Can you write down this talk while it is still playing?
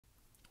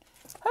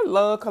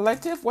Hello,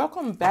 collective.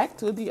 Welcome back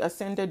to the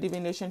Ascended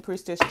Divination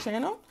Priestess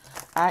channel.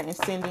 I am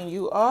sending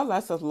you all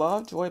lots of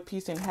love, joy,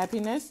 peace, and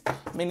happiness.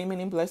 Many,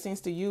 many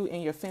blessings to you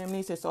and your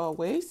families as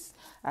always.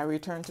 I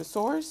return to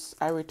source.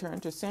 I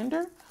return to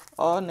sender.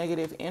 All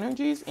negative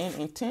energies and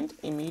intent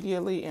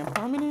immediately and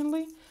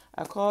permanently.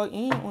 I call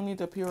in only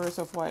the purest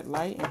of white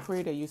light and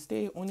pray that you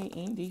stay only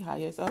in the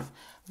highest of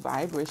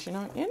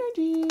vibrational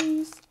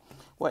energies.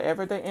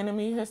 Whatever the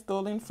enemy has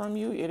stolen from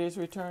you, it is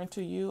returned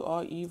to you.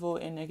 All evil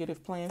and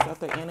negative plans of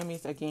the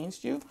enemies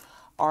against you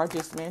are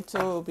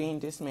dismantled, being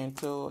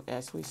dismantled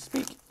as we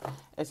speak.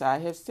 As I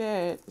have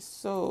said,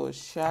 so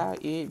shall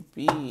it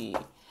be.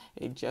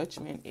 A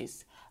judgment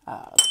is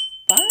final.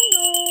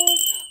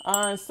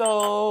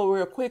 So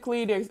real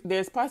quickly,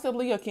 there's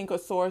possibly a king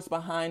of swords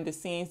behind the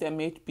scenes that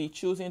may be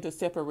choosing to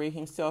separate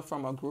himself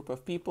from a group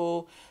of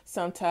people.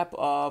 Some type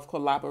of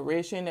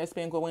collaboration that's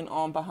been going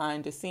on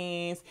behind the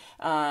scenes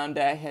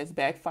that has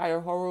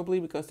backfired horribly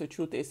because the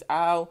truth is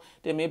out.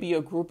 There may be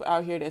a group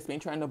out here that's been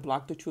trying to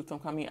block the truth from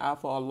coming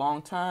out for a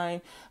long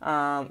time.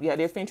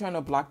 They've been trying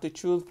to block the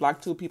truth,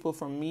 block two people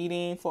from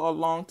meeting for a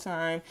long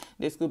time.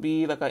 This could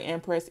be like an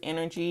Empress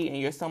energy, and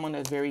you're someone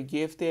that's very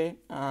gifted.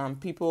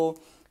 People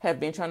have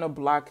been trying to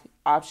block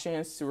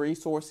options,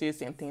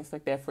 resources, and things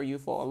like that for you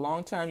for a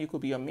long time. You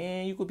could be a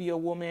man, you could be a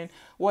woman,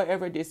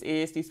 whatever this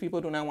is. These people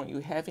do not want you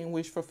having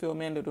wish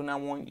fulfillment. They do not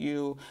want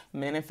you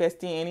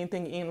manifesting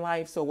anything in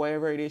life. So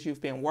whatever it is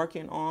you've been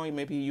working on,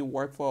 maybe you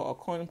work for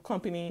a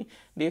company,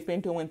 they've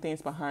been doing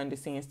things behind the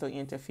scenes to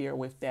interfere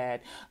with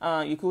that.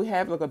 You could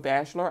have like a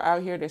bachelor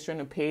out here that's trying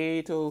to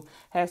pay to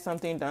have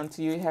something done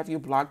to you, have you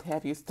blocked,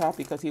 have you stopped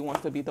because he wants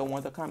to be the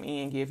one to come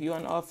in and give you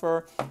an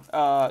offer.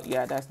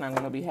 That's not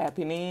going to be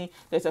happening.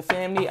 There's a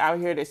family out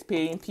here that's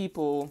paying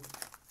people,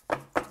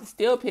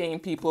 still paying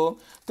people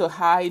to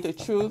hide the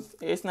truth.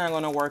 It's not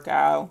going to work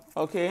out,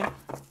 okay?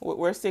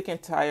 We're sick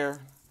and tired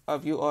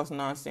of you all's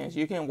nonsense.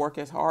 You can work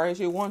as hard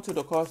as you want to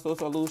cause those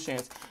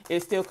solutions.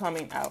 It's still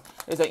coming out.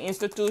 There's an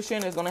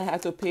institution that's going to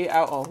have to pay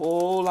out a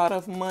whole lot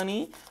of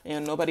money,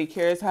 and nobody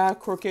cares how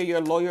crooked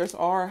your lawyers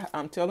are.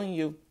 I'm telling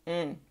you.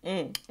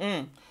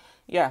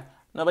 Yeah.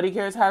 Nobody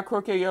cares how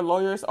crooked your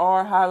lawyers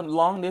are, how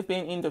long they've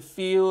been in the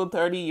field,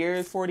 30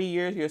 years, 40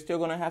 years. You're still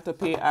going to have to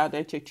pay out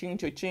that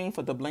cha-ching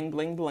for the bling,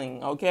 bling,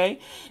 bling, okay?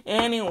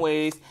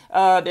 Anyways,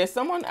 there's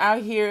someone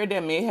out here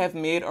that may have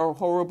made a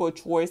horrible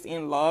choice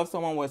in love.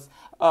 Someone was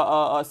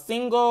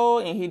single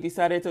and he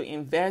decided to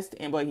invest,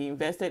 but he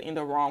invested in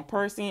the wrong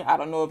person. I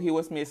don't know if he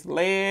was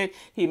misled.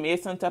 He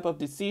made some type of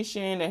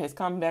decision that has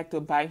come back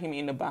to bite him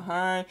in the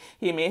behind.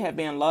 He may have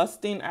been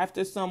lusting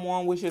after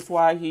someone, which is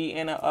why he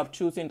ended up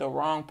choosing the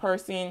wrong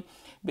person.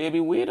 Baby,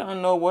 we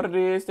don't know what it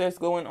is that's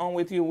going on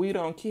with you. We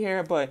don't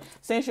care. But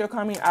since you're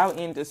coming out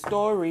in the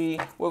story,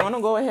 we're going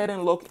to go ahead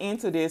and look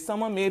into this.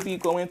 Someone may be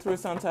going through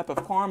some type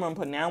of karma,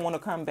 but now want to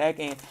come back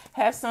and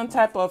have some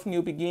type of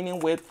new beginning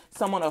with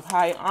someone of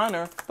high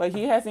honor. But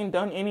he hasn't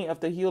done any of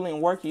the healing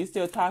work. He's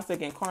still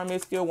toxic and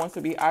karmic, still wants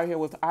to be out here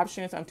with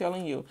options. I'm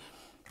telling you.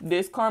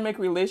 This karmic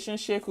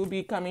relationship could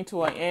be coming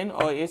to an end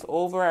or it's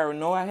over. I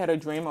know I had a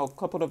dream a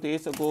couple of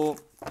days ago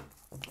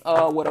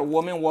with a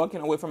woman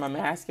walking away from a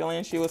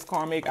masculine. She was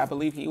karmic. I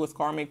believe he was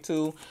karmic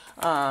too.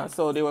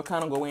 So they were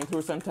kind of going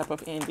through some type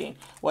of ending.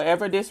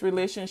 Whatever this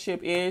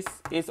relationship is,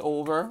 it's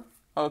over.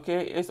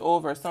 Okay, it's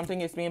over.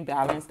 Something is being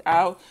balanced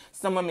out.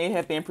 Someone may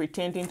have been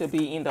pretending to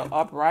be in the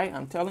upright.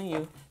 I'm telling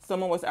you.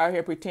 Someone was out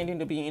here pretending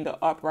to be in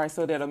the upright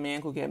so that a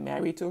man could get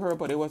married to her,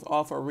 but it was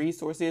all for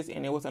resources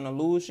and it was an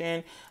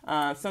illusion.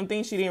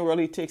 Something she didn't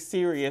really take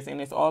serious, and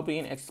it's all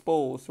being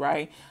exposed,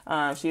 right?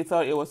 She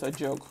thought it was a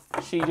joke.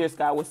 She just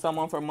got with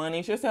someone for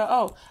money. She said,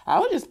 oh, I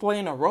was just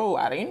playing a role.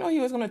 I didn't know he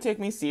was going to take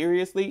me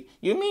seriously.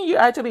 You mean you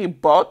actually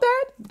bought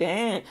that?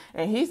 Damn.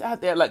 And he's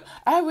out there like,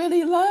 I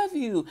really love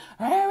you.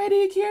 I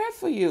already care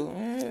for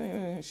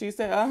you. She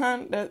said,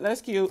 that's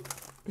cute.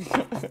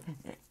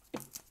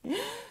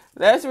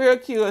 That's real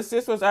cute. A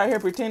sis was out here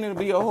pretending to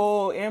be a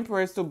whole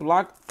empress to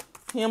block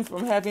him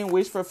from having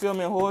wish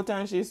fulfillment. Whole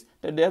time she's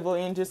the devil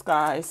in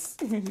disguise.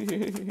 She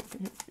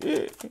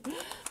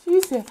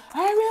said,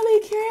 I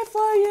really care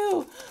for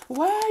you.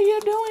 Why are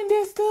you doing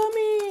this to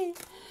me?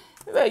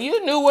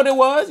 You knew what it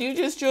was. You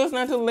just chose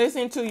not to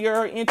listen to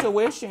your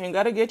intuition.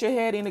 Got to get your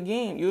head in the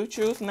game. You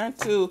choose not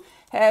to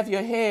have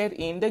your head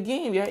in the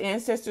game. Your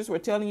ancestors were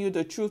telling you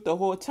the truth the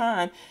whole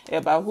time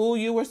about who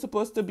you were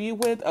supposed to be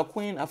with. A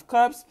Queen of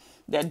Cups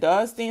that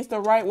does things the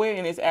right way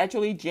and is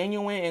actually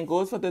genuine and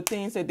goes for the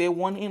things that they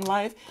want in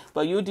life.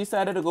 But you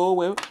decided to go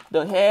with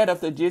the head of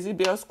the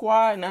Jezebel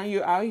squad. Now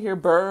you're out here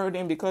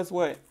burdened because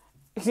what?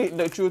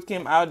 The truth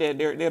came out that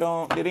they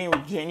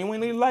didn't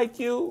genuinely like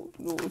you.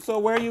 So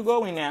where are you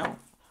going now?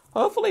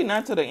 Hopefully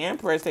not to the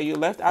Empress that you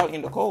left out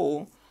in the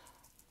cold.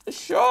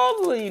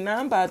 Surely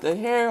not by the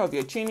hair of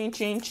your chinny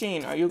chin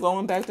chin. Are you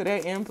going back to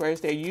that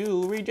Empress that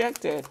you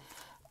rejected?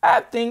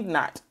 I think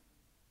not.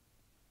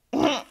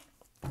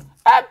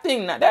 I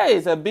think not. That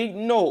is a big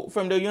no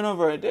from the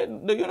universe.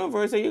 The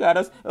universe said you got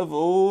us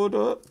avoid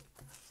up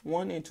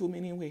one in too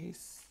many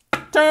ways.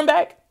 Turn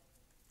back.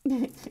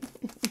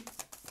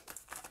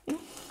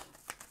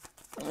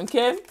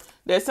 Okay,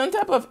 there's some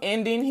type of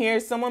ending here.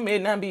 Someone may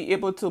not be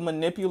able to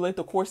manipulate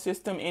the court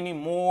system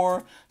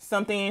anymore.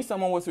 Something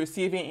someone was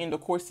receiving in the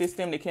court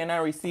system, they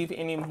cannot receive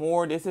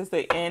anymore. This is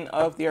the end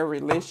of their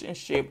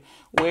relationship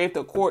with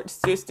the court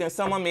system.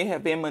 Someone may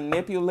have been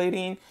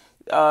manipulating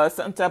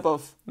some type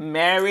of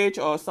marriage,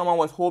 or someone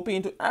was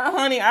hoping to,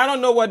 honey, I don't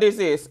know what this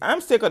is.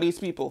 I'm sick of these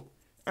people.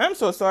 I'm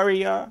so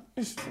sorry, y'all.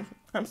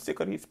 I'm sick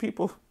of these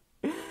people.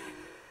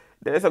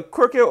 There's a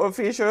crooked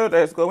official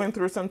that's going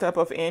through some type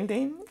of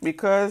ending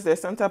because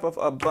there's some type of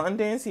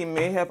abundance he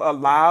may have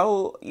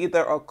allowed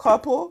either a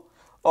couple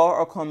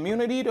or a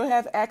community to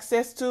have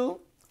access to,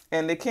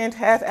 and they can't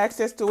have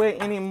access to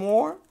it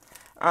anymore.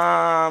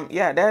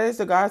 Yeah, that is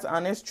the God's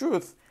honest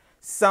truth.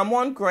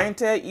 Someone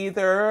granted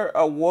either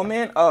a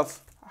woman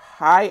of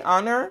high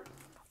honor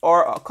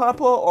or a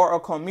couple or a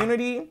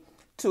community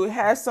to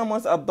have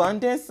someone's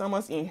abundance,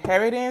 someone's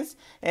inheritance,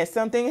 and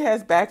something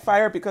has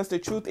backfired because the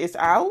truth is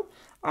out.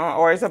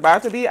 Or it's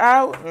about to be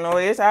out. No,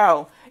 it's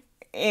out.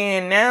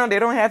 And now they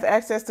don't have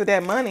access to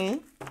that money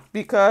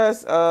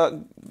because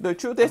the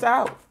truth is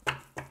out.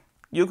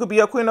 You could be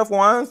a queen of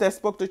wands that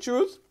spoke the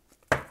truth.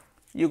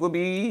 You could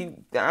be,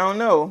 I don't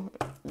know,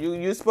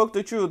 you spoke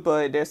the truth,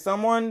 but there's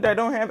someone that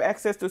don't have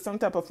access to some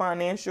type of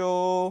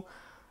financial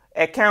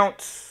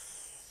account,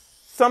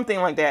 something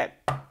like that.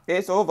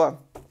 It's over.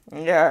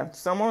 Yeah,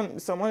 someone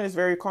is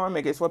very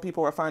karmic. It's what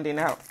people are finding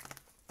out.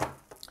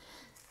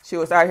 She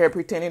was out here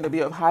pretending to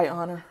be of high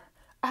honor.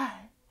 I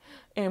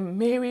am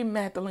Mary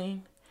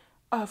Magdalene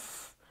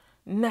of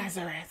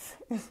Nazareth.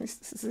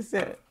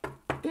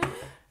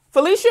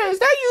 Felicia, is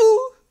that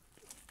you?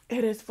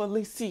 It is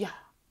Felicia.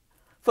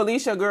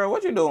 Felicia, girl,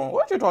 what you doing?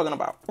 What you talking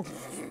about?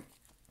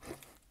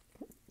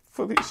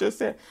 Felicia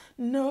said,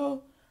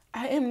 no,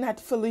 I am not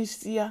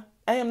Felicia.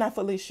 I am not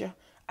Felicia.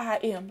 I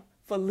am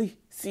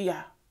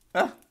Felicia.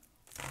 Huh?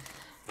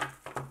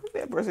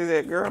 That person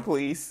said, girl,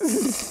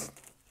 please.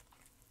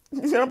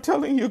 I'm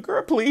telling you,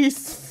 girl,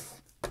 please.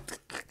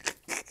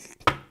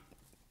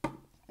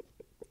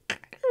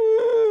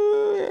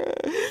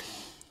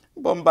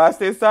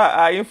 Bombastic side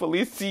eyeing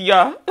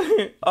Felicia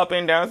up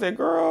and down. Said,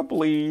 girl,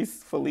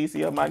 please.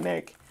 Felicia, my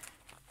neck.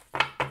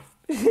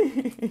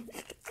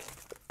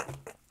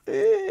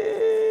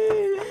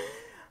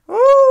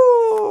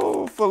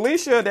 Oh,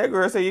 Felicia, that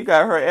girl said you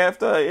got her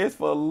after. It's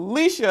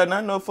Felicia,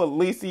 not no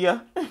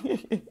Felicia.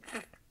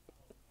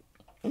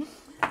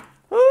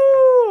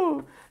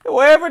 Ooh.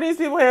 Whatever these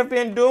people have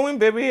been doing,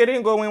 baby, it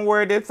didn't go in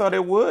where they thought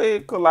it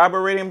would.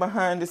 Collaborating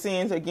behind the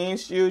scenes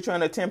against you,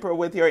 trying to tamper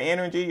with your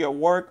energy, your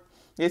work.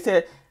 They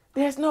said,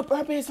 there's no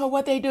purpose for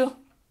what they do.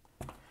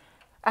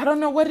 I don't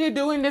know what they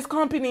do in this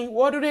company.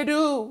 What do they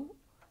do?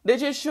 They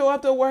just show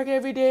up to work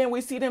every day and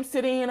we see them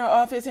sitting in an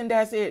office and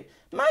that's it.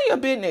 Mind your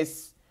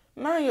business.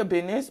 Mind your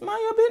business.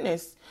 Mind your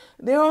business.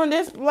 They're on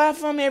this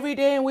platform every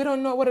day and we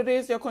don't know what it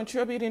is they're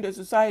contributing to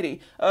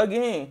society.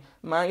 Again,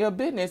 mind your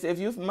business. If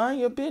you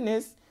mind your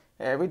business,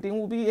 everything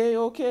will be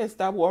a-okay.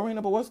 Stop worrying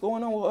about what's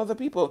going on with other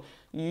people.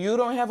 You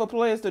don't have a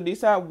place to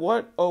decide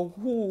what or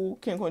who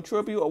can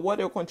contribute or what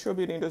they're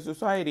contributing to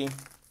society.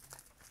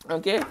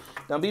 Okay?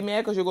 Don't be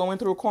mad because you're going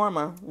through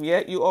karma.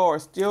 Yet you are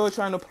still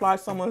trying to plot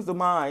someone's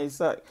demise.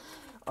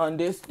 On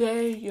this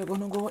day, you're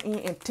going to go in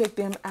and take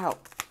them out.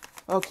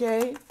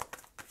 Okay?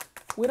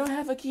 We don't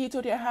have a key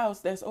to their house.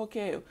 That's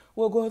okay.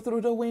 We'll go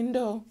through the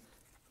window.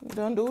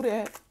 Don't do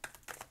that.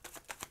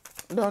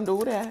 Don't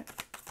do that.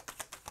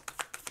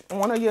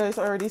 One of you is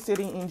already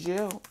sitting in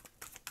jail.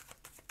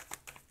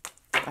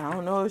 I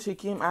don't know if she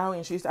came out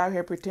and she's out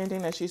here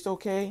pretending that she's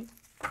okay.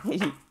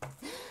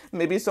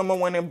 Maybe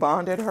someone went and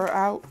bonded her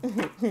out.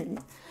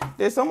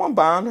 Did someone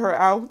bond her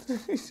out?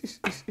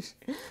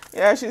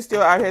 Yeah, she's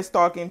still out here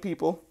stalking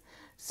people.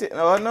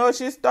 Oh, no,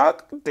 she's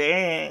stuck.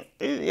 Dang.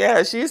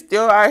 Yeah, she's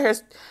still out here.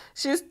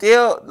 She's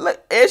still,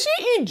 is she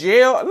in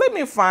jail? Let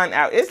me find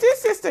out. Is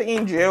this sister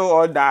in jail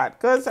or not?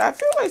 Because I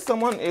feel like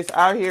someone is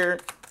out here.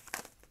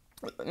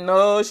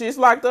 No, she's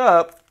locked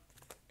up.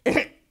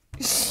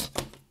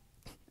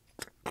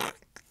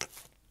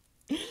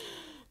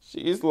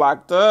 She's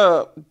locked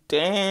up.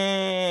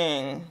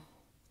 Dang.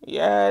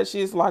 Yeah,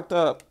 she's locked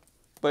up.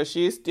 But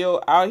she's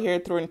still out here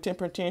throwing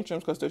temper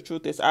tantrums because the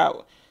truth is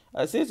out.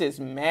 Sis is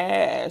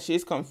mad.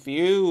 She's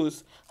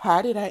confused.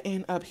 How did I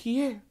end up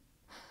here?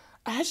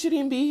 I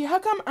shouldn't be. How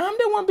come I'm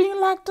the one being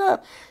locked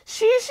up?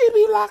 She should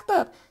be locked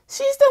up.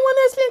 She's the one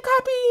that's been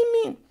copying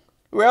me.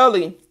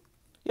 Really?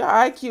 Your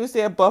IQ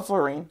said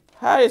buffering.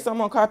 How is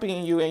someone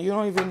copying you and you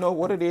don't even know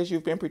what it is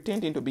you've been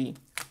pretending to be?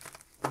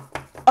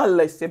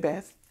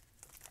 Elizabeth.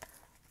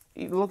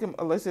 You look at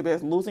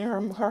Elizabeth losing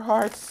her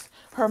heart,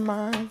 her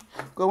mind,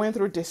 going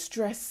through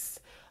distress.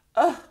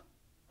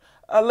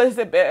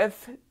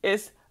 Elizabeth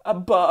is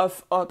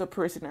above all the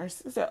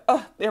prisoners. So,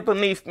 they're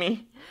beneath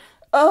me.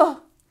 And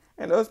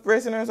those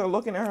prisoners are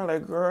looking at her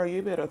like, girl,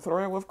 you better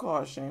throw it with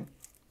caution.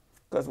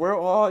 Because we're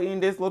all in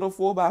this little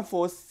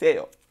 4x4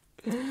 cell.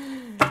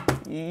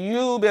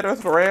 You better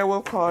throw it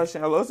with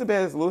caution.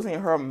 Elizabeth is losing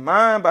her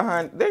mind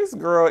behind. This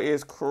girl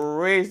is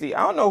crazy.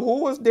 I don't know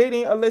who was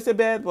dating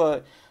Elizabeth,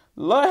 but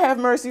Lord have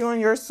mercy on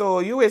your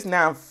soul. You is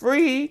now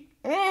free.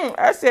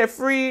 I said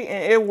free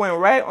and it went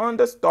right on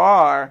the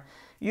star.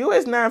 You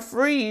is not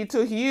free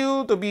to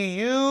heal, to be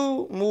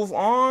you, move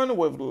on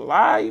with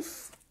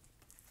life,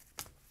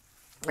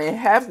 and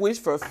have wish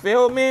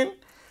fulfillment.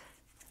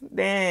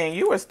 Dang,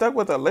 you were stuck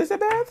with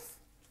Elizabeth?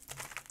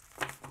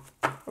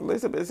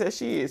 Elizabeth says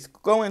she is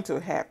going to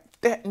have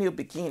that new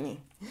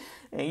beginning.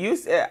 And you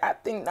said, I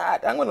think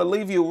not. I'm going to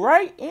leave you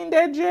right in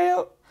that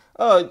jail.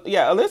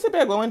 Yeah,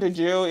 Elizabeth going to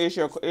jail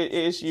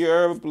is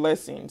your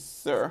blessing,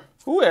 sir.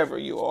 Whoever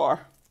you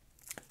are.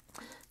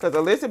 Because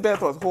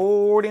Elizabeth was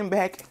holding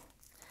back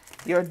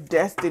your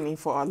destiny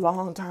for a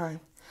long time.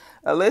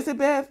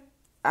 Elizabeth,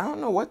 I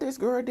don't know what this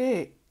girl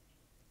did.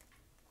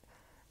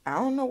 I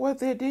don't know what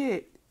they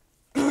did.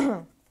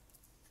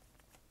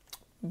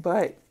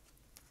 But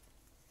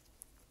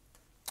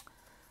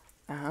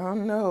I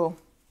don't know.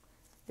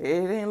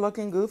 It ain't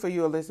looking good for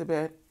you,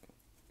 Elizabeth.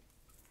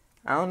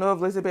 I don't know if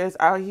Elizabeth's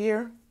out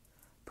here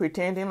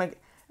pretending like...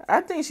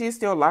 I think she's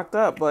still locked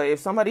up, but if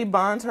somebody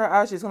bonds her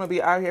out, she's going to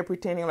be out here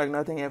pretending like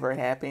nothing ever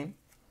happened.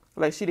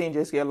 Like she didn't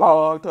just get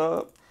locked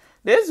up.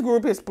 This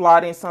group is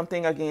plotting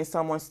something against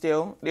someone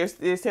still. They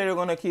say they're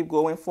going to keep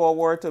going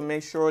forward to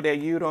make sure that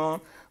you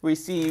don't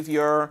receive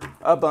your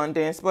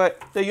abundance. But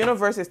the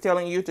universe is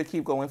telling you to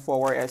keep going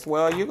forward as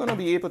well. You're going to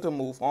be able to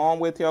move on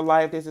with your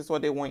life. This is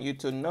what they want you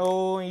to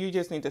know. And you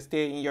just need to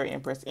stay in your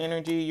Empress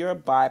energy. You're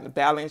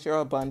balanced. You're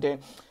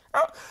abundant.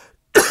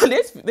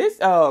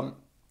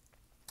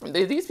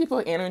 These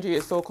people's energy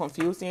is so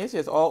confusing. It's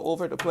just all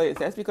over the place.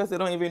 That's because they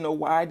don't even know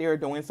why they're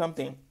doing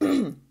something.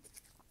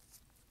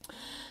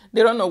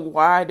 They don't know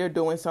why they're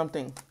doing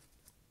something.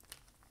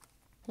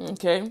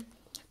 Okay?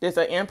 There's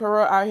an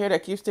emperor out here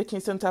that keeps taking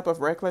some type of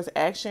reckless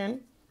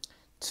action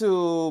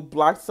to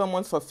block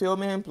someone's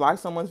fulfillment, block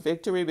someone's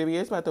victory. Baby,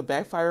 it's about to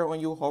backfire on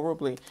you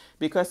horribly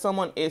because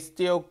someone is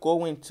still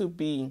going to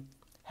be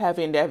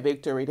having that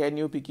victory, that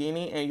new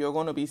beginning, and you're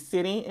going to be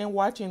sitting and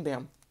watching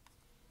them.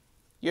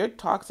 You're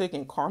toxic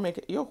and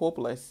karmic. You're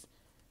hopeless.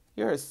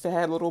 You're a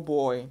sad little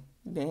boy.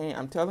 Dang,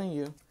 I'm telling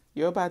you,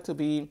 you're about to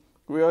be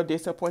real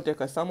disappointed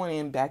because someone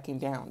ain't backing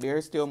down.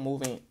 They're still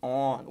moving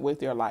on with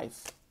their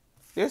life.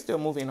 They're still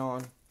moving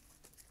on.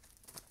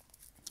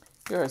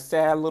 You're a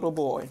sad little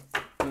boy.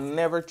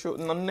 Never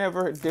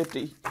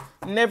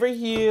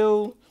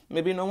heal.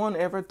 Maybe no one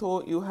ever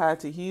taught you how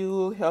to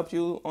heal, helped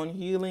you on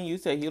healing. You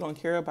said you don't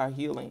care about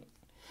healing.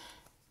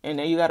 And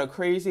then you got a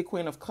crazy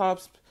Queen of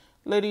Cups.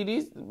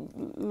 Lady,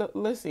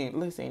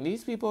 listen,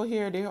 these people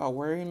here, they are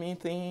worrying me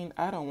thin.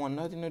 I don't want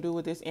nothing to do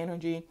with this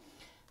energy.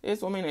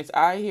 This woman is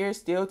out here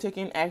still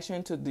taking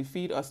action to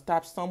defeat or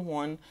stop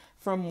someone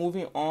from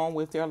moving on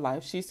with their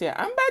life. She said,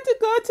 I'm about to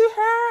go to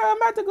her. I'm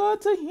about to go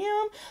to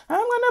him. I'm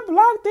going to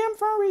block them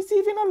from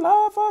receiving a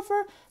love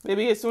offer.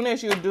 Baby, as soon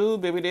as you do,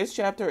 baby, this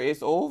chapter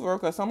is over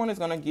because someone is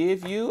going to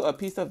give you a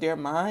piece of their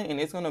mind and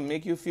it's going to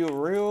make you feel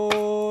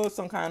real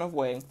some kind of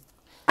way.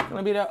 It's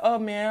going to be like, oh,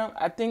 man,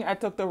 I think I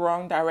took the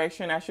wrong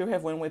direction. I should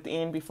have went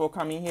within before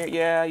coming here.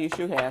 Yeah, you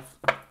should have.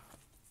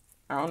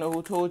 I don't know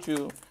who told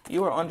you.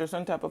 You were under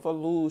some type of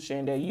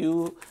illusion that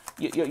your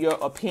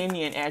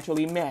opinion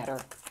actually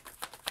matter.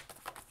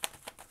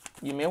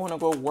 You may want to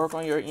go work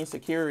on your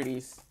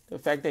insecurities. The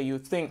fact that you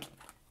think,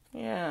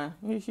 yeah,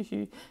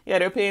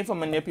 they're paying for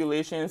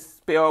manipulation,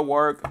 spell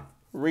work,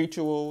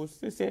 rituals.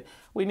 They said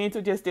we need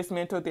to just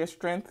dismantle their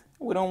strength.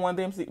 We don't want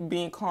them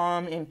being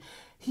calm and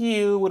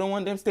healed. We don't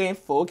want them staying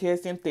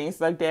focused and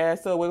things like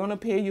that. So we're going to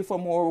pay you for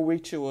more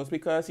rituals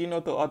because,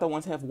 the other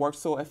ones have worked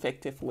so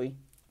effectively.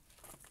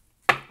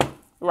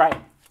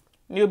 Right.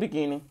 New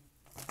beginning.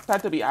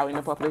 Start to be out in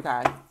the public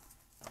eye.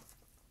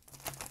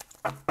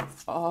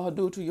 All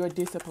due to your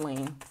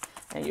discipline.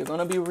 And you're going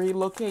to be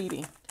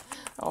relocating.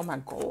 Oh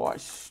my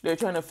gosh. They're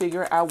trying to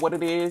figure out what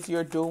it is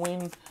you're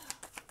doing,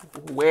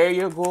 where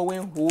you're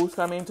going, who's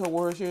coming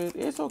towards you.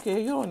 It's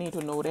okay. You don't need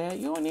to know that.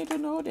 You don't need to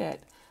know that.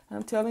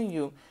 I'm telling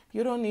you.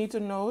 You don't need to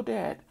know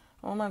that.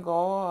 Oh my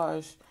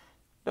gosh.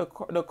 The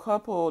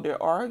couple,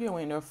 they're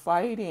arguing, they're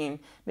fighting.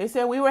 They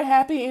said, we were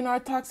happy in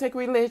our toxic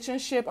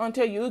relationship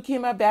until you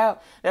came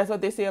about. That's what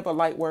they say about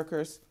light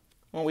workers.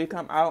 When we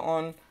come out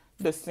on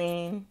the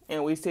scene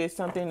and we say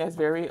something that's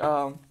very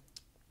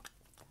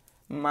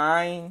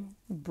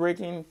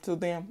mind-breaking to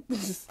them.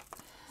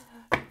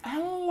 I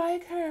don't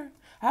like her.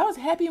 I was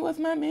happy with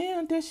my man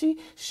until she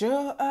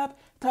showed up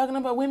talking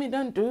about women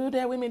don't do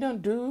that, women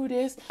don't do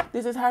this.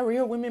 This is how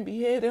real women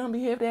behave. They don't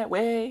behave that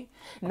way.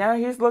 Now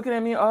he's looking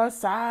at me all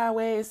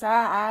sideways,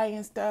 side-eye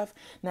and stuff.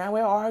 Now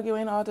we're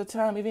arguing all the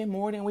time, even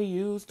more than we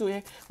used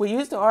to. We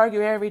used to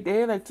argue every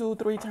day, like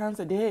 2-3 times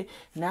a day.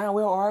 Now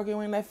we're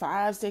arguing like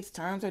 5-6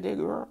 times a day,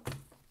 girl.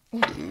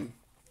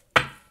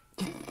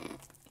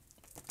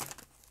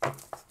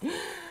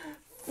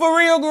 For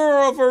real,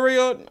 girl, for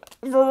real.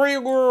 For real,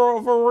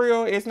 girl, for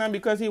real. It's not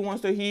because he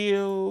wants to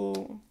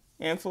heal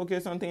and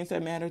focus on things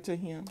that matter to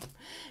him.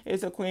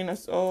 It's a Queen of,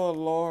 oh,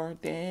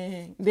 Lord,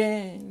 dang.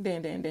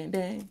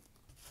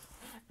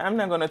 I'm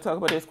not going to talk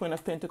about this Queen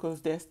of Pentacles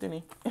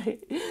destiny.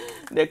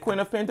 The Queen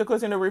of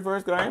Pentacles in the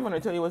reverse, girl. I'm going to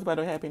tell you what's about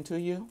to happen to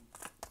you.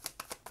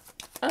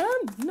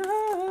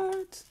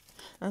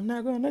 I'm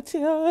not going to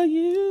tell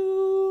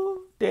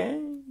you.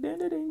 Dang, dang,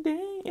 dang, dang,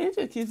 dang. It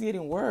just keeps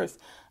getting worse.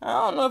 I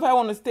don't know if I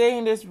want to stay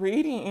in this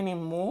reading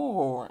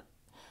anymore.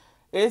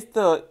 It's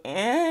the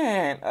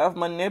end of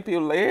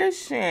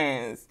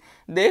manipulations.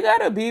 They got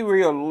to be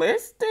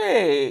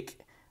realistic.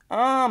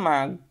 Oh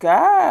my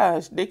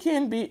gosh. They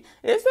can't be.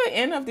 It's the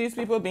end of these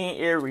people being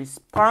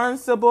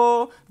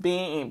irresponsible,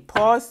 being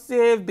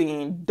impulsive,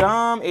 being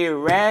dumb,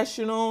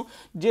 irrational,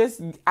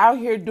 just out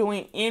here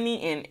doing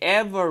any and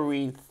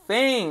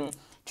everything,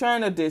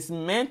 trying to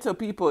dismantle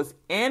people's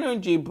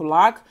energy,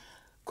 block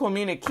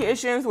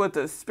communications with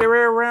the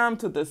spirit realm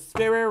to the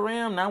spirit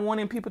realm, not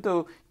wanting people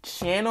to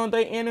channel the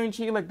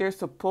energy like they're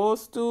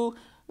supposed to.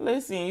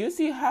 Listen, you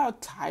see how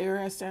tired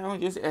I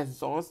sound, just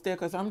exhausted,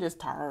 because I'm just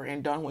tired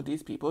and done with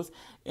these people's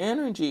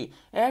energy.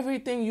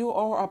 Everything you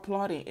are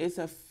applauding is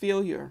a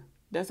failure.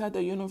 That's how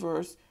the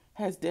universe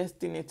has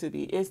destined to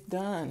be. It's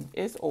done.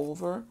 It's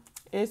over.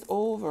 It's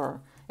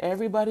over.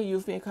 Everybody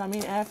you've been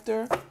coming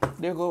after,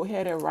 they're go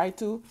headed right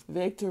to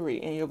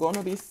victory. And you're going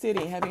to be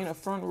sitting, having a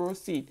front row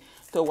seat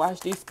to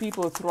watch these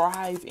people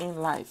thrive in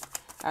life.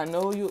 I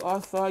know you all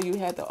thought you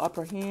had the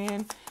upper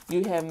hand.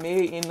 You have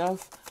made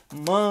enough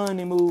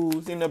money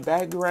moves in the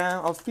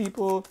background of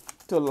people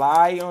to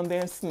lie on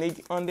them,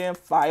 sneak on them,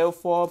 file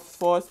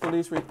false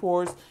police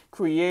reports,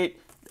 create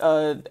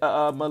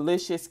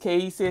malicious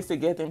cases to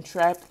get them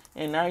trapped.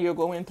 And now you're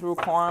going through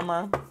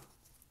karma.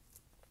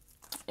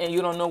 And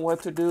you don't know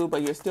what to do,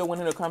 but you're still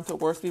wanting to come to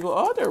worse people.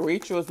 All the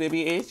rituals,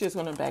 baby, it's just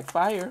going to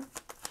backfire.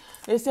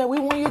 They said, we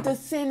want you to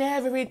send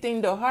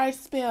everything, the heart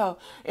spell,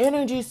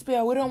 energy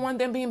spell. We don't want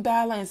them being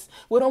balanced.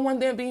 We don't want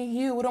them being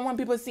healed. We don't want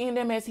people seeing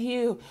them as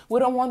healed. We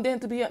don't want them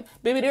to be,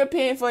 baby, they're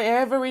paying for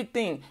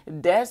everything.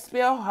 Death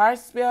spell, heart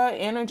spell,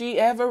 energy,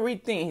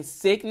 everything.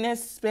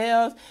 Sickness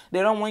spells.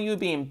 They don't want you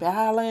being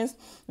balanced.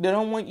 They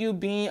don't want you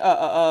being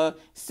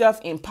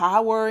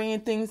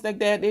self-empowering, things like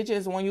that. They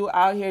just want you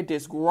out here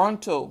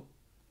disgruntled.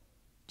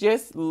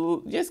 Just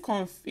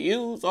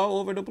confused all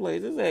over the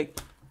place. It's like,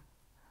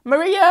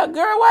 Maria,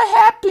 girl, what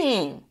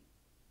happened?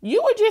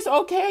 You were just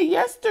okay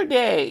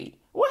yesterday.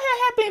 What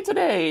happened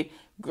today?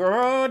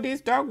 Girl,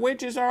 these dark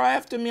witches are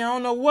after me. I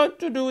don't know what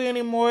to do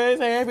anymore. It's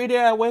like every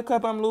day I wake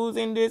up, I'm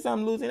losing this,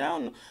 I'm losing. I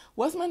don't know.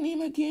 What's my name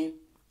again?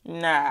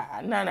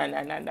 Nah.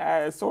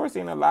 Source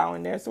ain't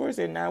allowing that. Source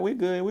said, nah, we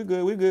good.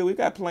 We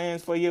got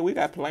plans for you. We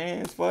got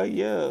plans for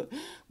you.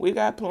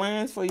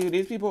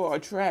 These people are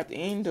trapped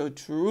in the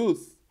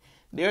truth.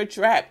 They're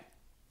trapped.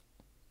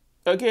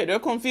 Okay, they're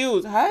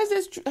confused. How is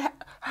this?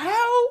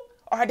 How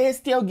are they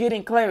still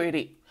getting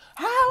clarity?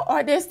 How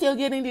are they still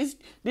getting these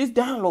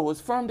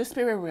downloads from the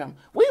spirit realm?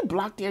 We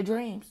blocked their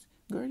dreams.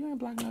 Girl, you ain't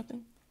blocked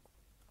nothing.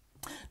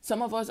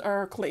 Some of us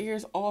are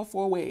clears all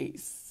 4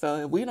 ways. So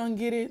if we don't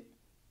get it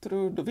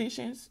through the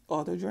visions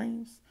or the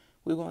dreams,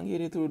 we're going to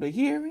get it through the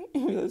hearing,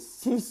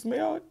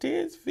 smell,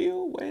 taste,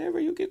 feel, wherever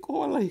you get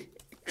correlated.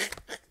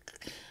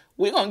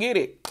 We're going to get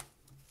it.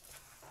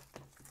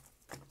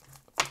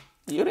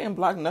 You didn't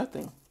block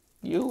nothing.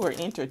 You were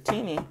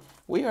entertaining.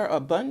 We are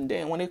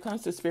abundant when it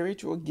comes to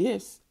spiritual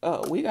gifts.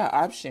 We got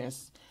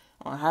options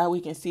on how we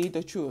can see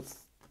the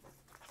truth.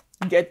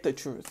 Get the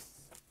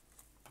truth.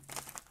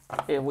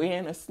 If we're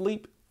in a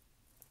sleep,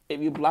 if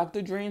you block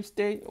the dream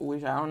state,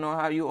 which I don't know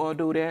how you all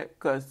do that,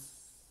 because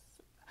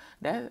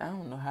I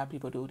don't know how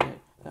people do that.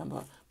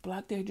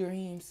 Block their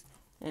dreams.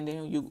 And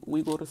then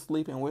we go to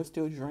sleep and we're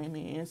still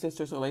dreaming.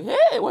 Ancestors are like,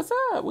 hey, what's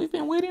up? We've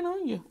been waiting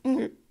on you.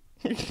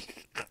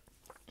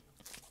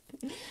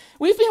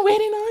 We've been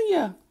waiting on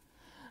you.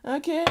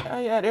 Okay. Oh,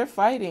 yeah, they're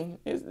fighting.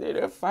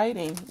 They're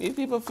fighting. These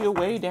people feel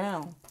way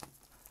down.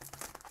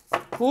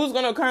 Who's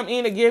going to come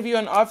in to give you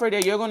an offer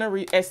that you're going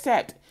to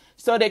accept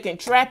so they can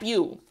trap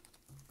you?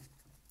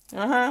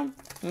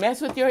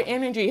 Mess with your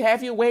energy.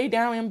 Have you way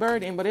down and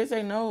burdened. But they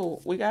say,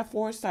 no, we got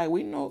foresight.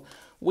 We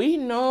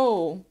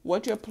know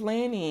what you're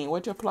planning,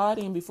 what you're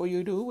plotting before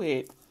you do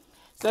it.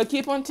 So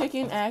keep on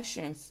taking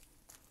actions.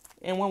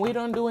 And when we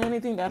don't do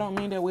anything, that don't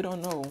mean that we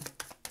don't know.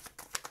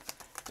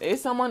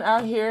 There's someone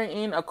out here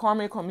in a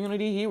karmic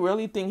community. He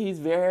really think he's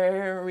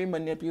very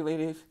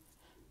manipulative.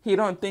 He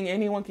don't think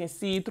anyone can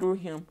see through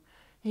him.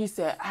 He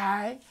said,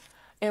 I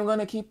am going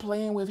to keep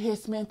playing with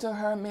his mentor,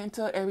 her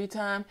mentor. Every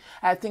time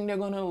I think they're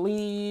going to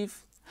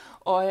leave,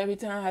 or every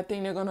time I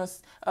think they're going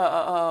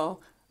to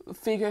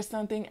figure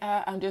something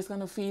out, I'm just going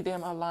to feed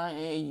them a line.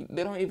 And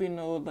they don't even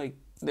know, like,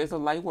 there's a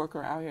light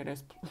worker out here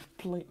that's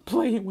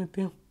playing with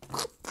them.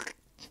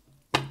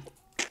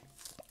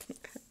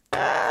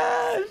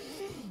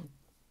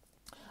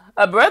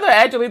 A brother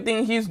actually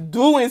thinks he's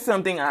doing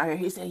something out here.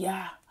 He said,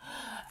 yeah,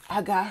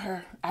 I got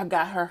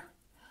her.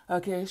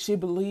 Okay, she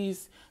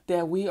believes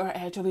that we are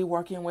actually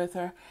working with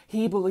her.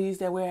 He believes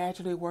that we're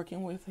actually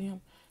working with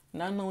him.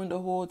 Not knowing the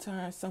whole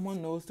time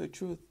someone knows the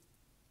truth.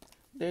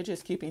 They're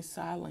just keeping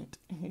silent.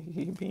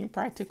 Being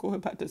practical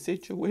about the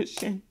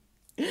situation.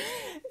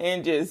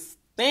 And just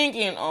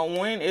thinking on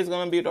when it's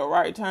going to be the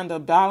right time to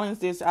balance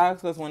this out.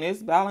 Because when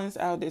it's balanced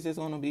out, this is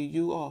going to be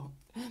you all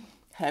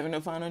having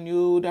to find a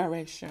new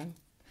direction.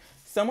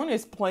 Someone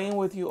is playing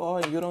with you all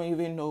and you don't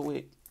even know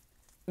it.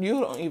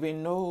 You don't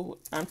even know.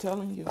 I'm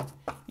telling you.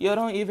 You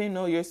don't even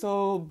know. You're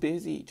so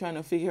busy trying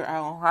to figure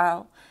out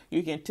how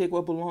you can take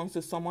what belongs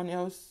to someone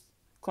else.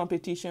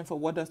 Competition for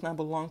what does not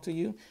belong to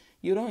you.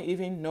 You don't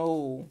even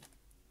know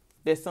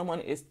that someone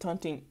is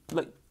taunting,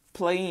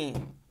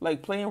 playing.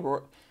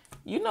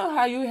 You know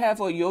how you have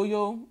a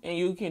yo-yo and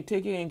you can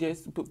take it and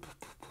just...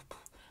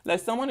 Like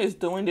someone is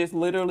doing this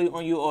literally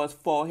on you all's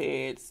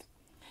foreheads.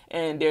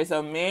 And there's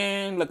a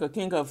man, like a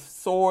king of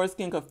swords,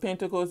 king of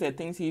pentacles, that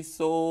thinks he's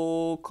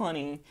so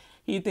cunning.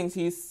 He thinks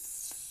he's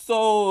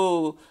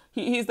so...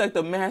 He's like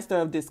the master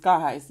of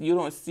disguise. You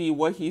don't see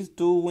what he's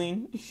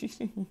doing.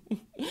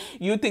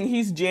 You think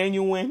he's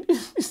genuine.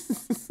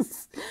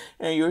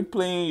 And you're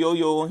playing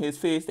yo-yo on his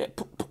face.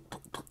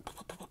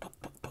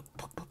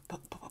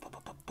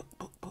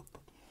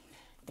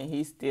 And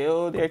he's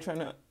still there trying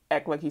to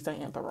act like he's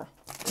an emperor.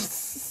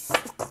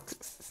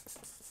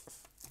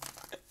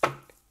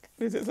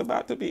 This is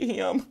about to be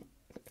him.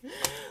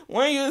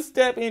 When you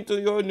step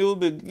into your new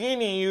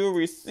beginning, you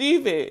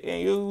receive it.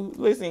 And you,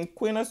 listen,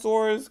 Queen of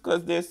Swords,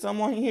 because there's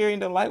someone here in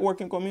the light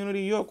working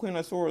community. You're a Queen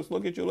of Swords.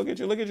 Look at you, look at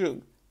you, look at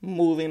you.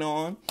 Moving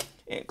on.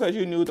 Because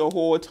you knew the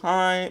whole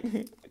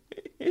time.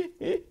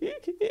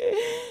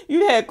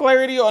 You had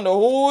clarity on the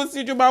whole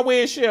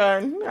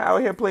situation.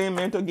 Out here playing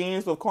mental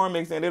games with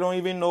karmics and they don't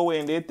even know it.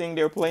 And they think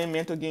they're playing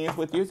mental games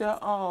with you. So,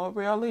 oh,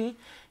 really?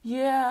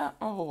 Yeah.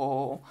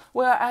 Oh,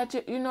 well, I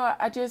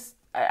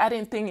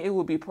didn't think it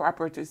would be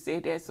proper to say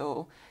that.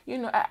 So,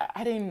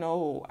 I didn't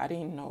know.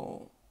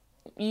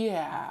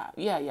 Yeah,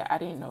 I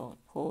didn't know.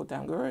 Hold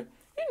down, girl.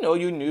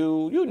 You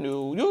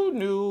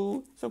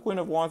knew. So Queen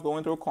of Wands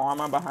going through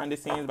karma behind the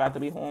scenes, about to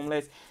be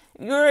homeless.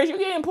 Girl, you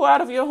getting put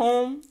out of your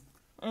home.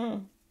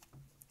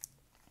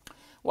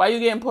 While you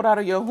getting put out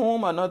of your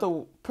home,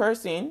 another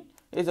person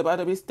is about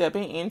to be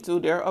stepping into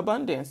their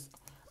abundance.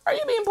 Are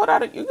you being put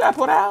out? You got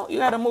put out. You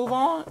got to move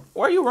on.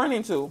 Where are you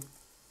running to?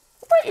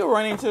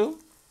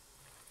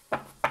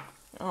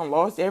 I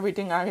lost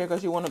everything out here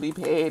because you want to be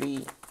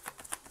petty.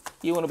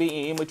 You want to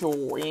be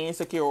immature,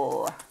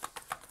 insecure.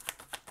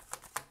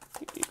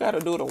 You got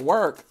to do the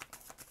work.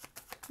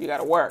 You got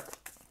to work.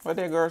 What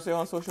that girl say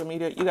on social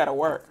media? You got to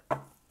work.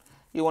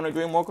 You want to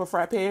drink mocha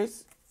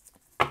frappes?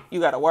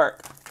 You got to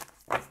work.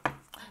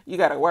 You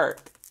got to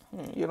work.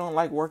 You don't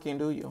like working,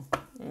 do you?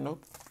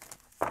 Nope.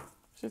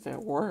 She said,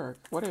 work.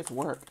 What is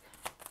work?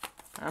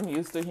 I'm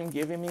used to him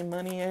giving me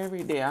money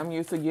every day. I'm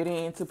used to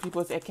getting into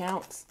people's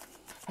accounts,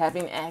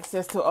 having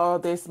access to all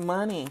this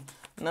money.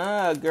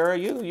 Nah, girl,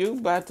 you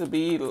about to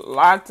be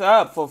locked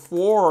up for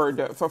fraud,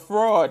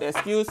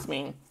 excuse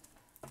me.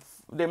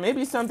 There may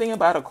be something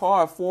about a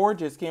car. Ford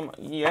just came.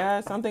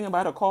 Yeah, something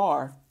about a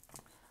car.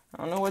 I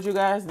don't know what you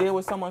guys did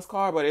with someone's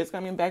car, but it's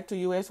coming back to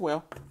you as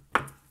well.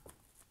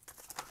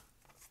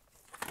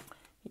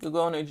 You're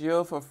going to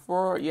jail for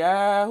fraud.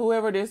 Yeah,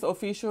 whoever this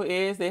official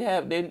is,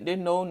 they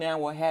know now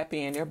what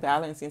happened and they're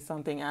balancing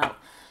something out.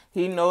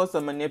 He knows the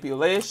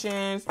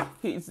manipulations.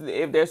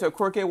 If there's a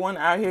crooked one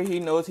out here, he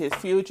knows his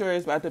future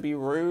is about to be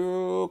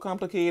real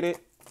complicated.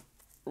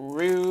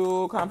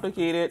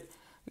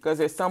 Because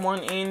there's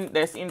someone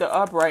that's in the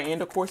upright, in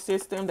the court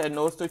system that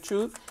knows the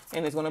truth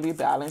and is going to be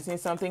balancing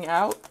something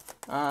out.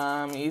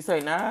 You say,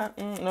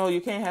 no,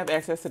 you can't have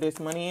access to this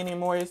money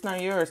anymore. It's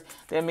not yours.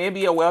 There may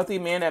be a wealthy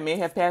man that may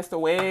have passed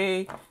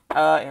away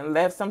and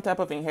left some type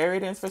of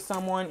inheritance for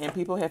someone, and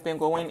people have been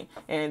going,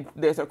 and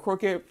there's a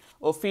crooked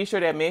official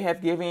that may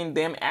have given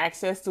them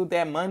access to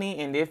that money,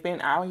 and they've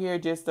been out here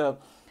just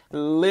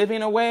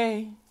living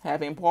away,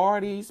 having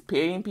parties,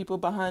 paying people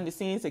behind the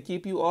scenes to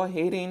keep you all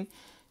hating.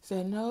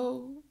 Said,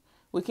 no,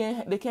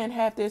 they can't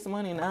have this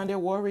money. Now they're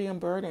worried and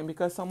burdened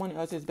because someone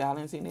else is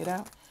balancing it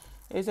out.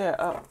 They said,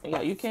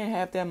 yeah, you can't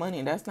have that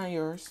money. That's not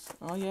yours.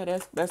 Oh, yeah,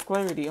 that's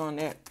clarity on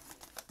that.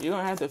 You're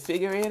going to have to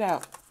figure it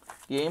out.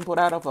 Getting put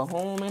out of a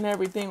home and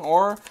everything.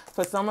 Or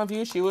for some of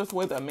you, she was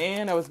with a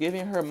man that was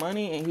giving her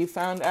money and he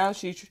found out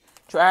she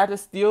tried to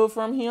steal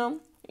from him.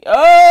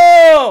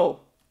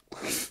 Oh!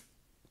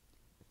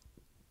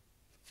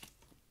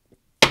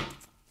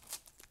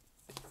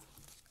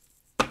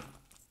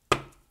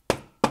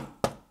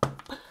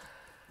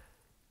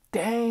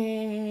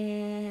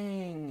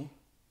 Dang.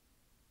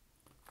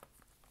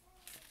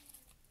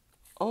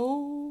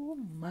 Oh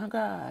my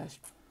gosh.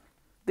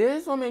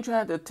 This woman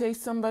tried to take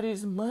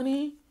somebody's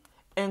money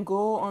and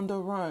go on the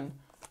run.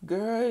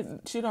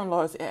 Girl, she done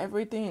lost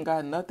everything and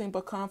got nothing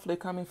but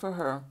conflict coming for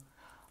her.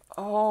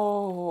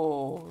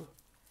 Oh,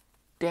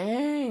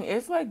 dang.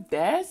 It's like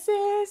that,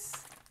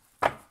 sis.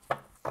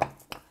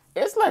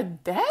 It's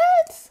like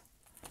that.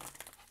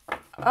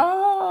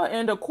 Oh,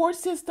 and the court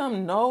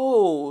system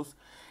knows.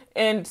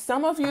 And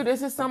some of you,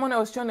 this is someone that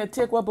was trying to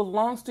take what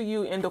belongs to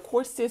you, and the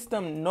court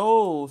system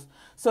knows.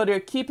 So they're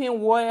keeping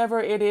whatever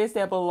it is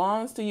that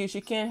belongs to you. She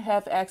can't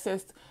have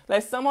access.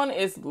 Like someone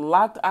is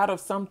locked out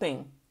of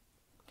something.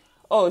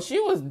 Oh, she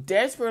was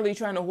desperately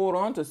trying to hold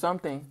on to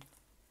something.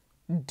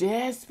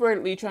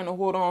 Desperately trying to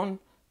hold on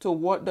to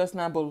what does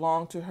not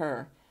belong to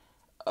her.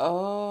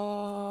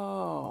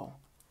 Oh,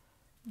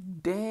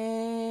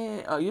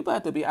 damn. Oh, you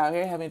about to be out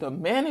here having to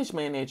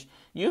manage.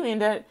 You were in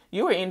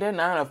that 9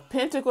 of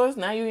Pentacles.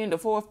 Now you in the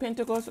 4 of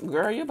Pentacles.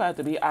 Girl, you about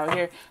to be out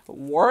here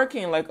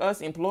working like us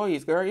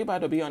employees. Girl, you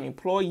about to be an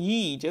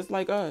employee just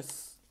like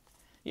us.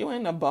 You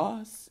ain't a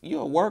boss. You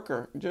a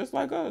worker just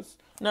like us.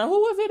 Now, who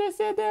was it that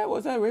said that?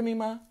 Was that Remy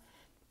Ma?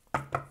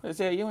 They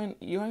said you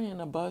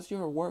ain't a boss,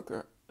 you're a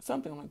worker.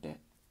 Something like that.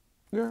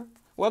 Girl,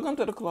 welcome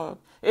to the club.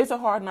 It's a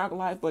hard knock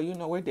life, but you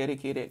know we're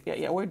dedicated.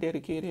 Yeah, we're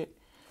dedicated.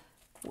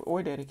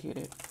 We're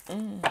dedicated.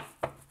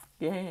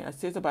 Yeah,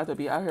 sis about to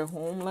be out here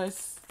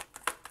homeless.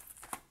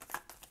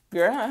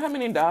 Girl, how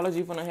many dollars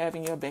you gonna have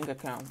in your bank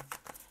account?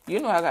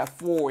 You know I got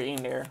 4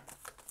 in there.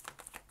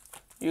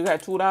 You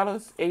got $2,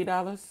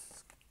 $8?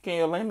 Can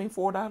you lend me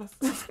 $4?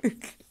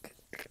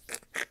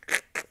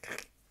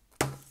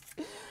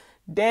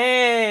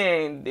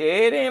 Dang,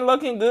 it ain't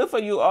looking good for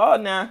you all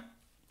now.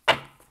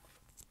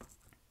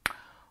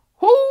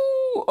 Whoo!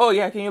 Oh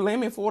yeah, can you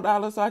lend me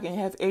 $4 so I can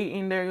have 8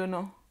 in there, you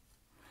know?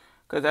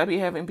 Because I be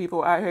having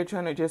people out here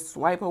trying to just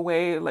swipe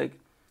away, like,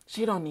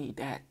 she don't need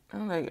that.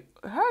 I'm like,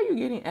 how are you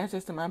getting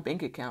access to my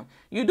bank account?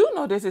 You do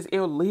know this is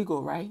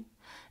illegal, right?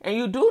 And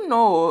you do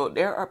know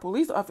there are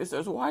police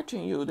officers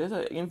watching you. There's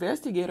an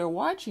investigator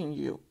watching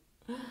you,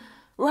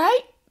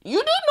 right? You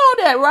do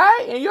know that,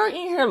 right? And you're in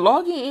here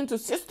logging into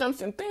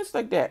systems and things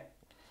like that.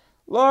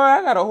 Lord,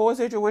 I got a whole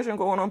situation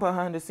going on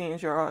behind the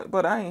scenes, y'all.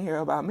 But I ain't here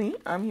about me.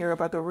 I'm here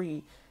about the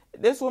read.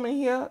 This woman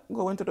here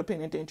going to the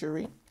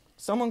penitentiary.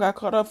 Someone got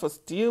caught up for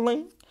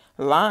stealing,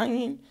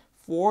 lying,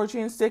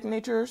 forging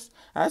signatures.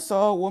 I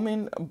saw a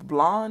woman,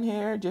 blonde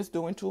hair, just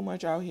doing too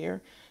much out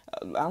here.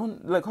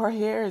 Like her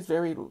hair is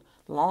very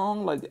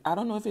long. Like I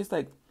don't know if it's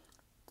like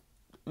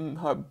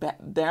her back,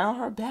 down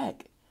her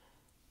back.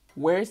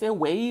 Where is it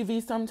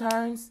wavy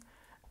sometimes?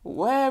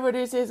 Whatever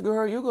this is,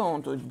 girl, you're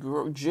going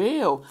to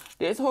jail.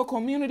 This whole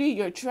community,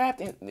 you're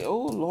trapped in.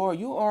 Oh Lord,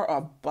 you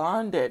are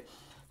bonded.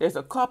 There's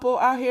a couple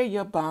out here,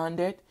 you're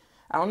bonded.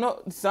 I don't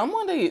know.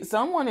 Someone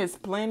is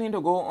planning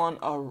to go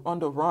on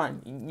the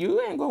run. You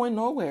ain't going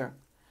nowhere.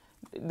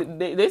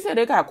 They said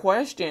they got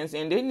questions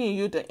and they need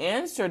you to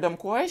answer them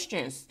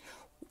questions.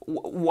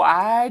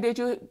 Why did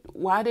you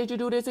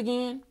do this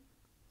again?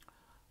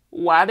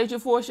 Why did you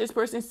forge this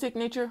person's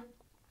signature?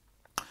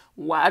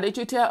 Why did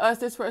you tell us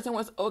this person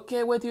was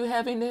okay with you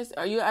having this?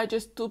 Are you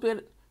just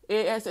stupid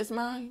AS's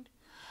mind?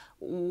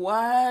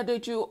 Why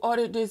did you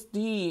audit this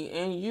deed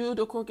and you,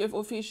 the court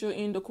official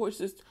in the court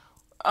system?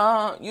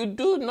 You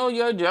do know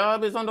your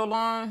job is on the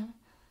line?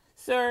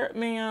 Sir,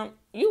 ma'am,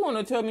 you want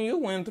to tell me you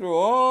went through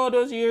all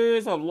those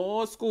years of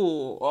law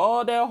school,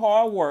 all that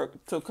hard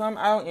work to come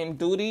out and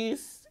do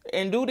this?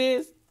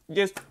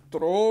 Just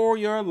throw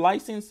your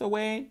license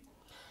away?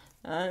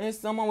 It's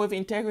someone with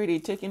integrity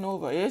taking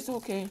over. It's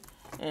okay.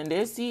 And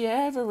they see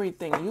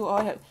everything.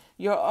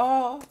 You're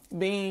all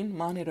being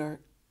monitored.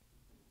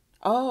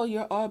 Oh,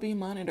 you're all being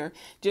monitored.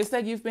 Just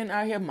like you've been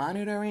out here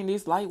monitoring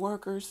these light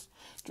workers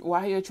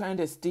while you're trying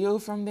to steal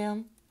from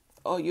them.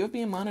 Oh, you're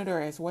being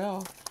monitored as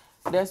well.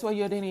 That's what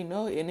you didn't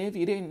know. And if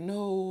you didn't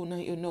know, now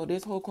you know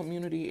this whole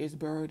community is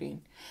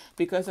burdened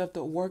because of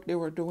the work they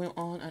were doing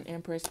on an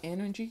Empress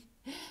energy.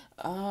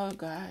 Oh,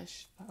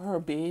 gosh. Her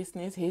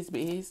business, his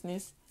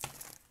business.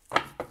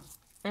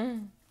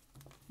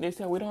 They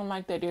said, we don't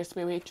like that they're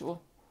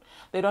spiritual.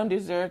 They don't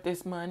deserve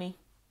this money.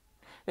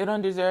 They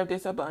don't deserve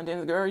this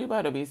abundance. Girl, you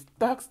better be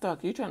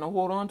stuck. You're trying to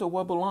hold on to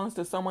what belongs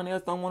to someone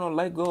else, don't want to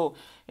let go.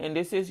 And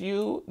this is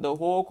you, the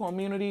whole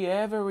community,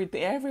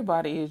 everything.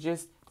 Everybody is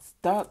just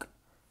stuck.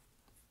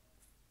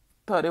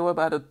 Thought they were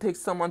about to take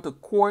someone to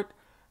court,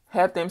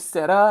 have them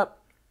set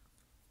up,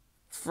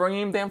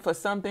 frame them for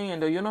something,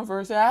 and the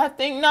universe said, I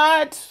think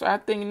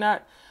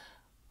not.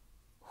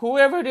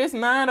 Whoever this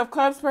 9 of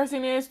Cups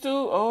person is too,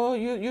 oh,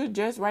 you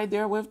just right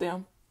there with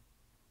them.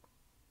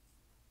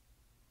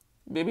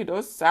 Baby,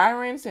 those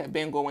sirens have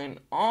been going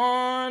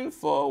on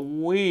for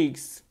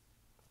weeks.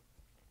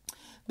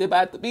 They're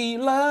about to be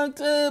locked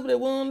up. They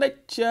won't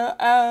let you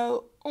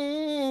out.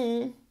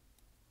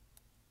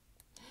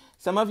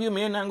 Some of you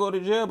may not go to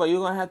jail, but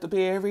you're going to have to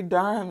pay every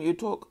dime you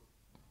took.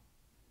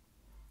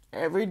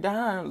 Every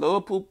dime.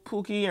 Lil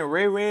Pookie and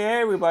Ray Ray,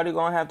 everybody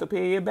going to have to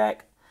pay you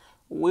back.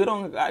 We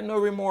don't got no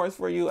remorse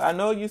for you. I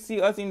know you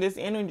see us in this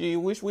energy,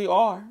 which we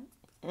are.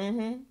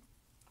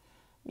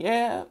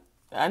 Yeah.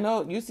 I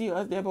know you see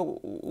us there, but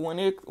when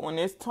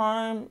it's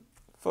time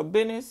for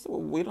business,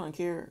 we don't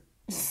care.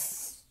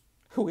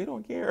 We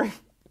don't care.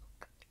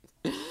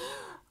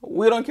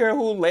 We don't care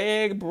who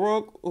leg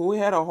broke, who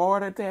had a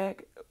heart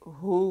attack,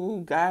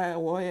 who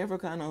got whatever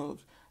kind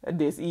of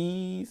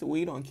disease.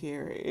 We don't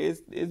care.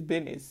 It's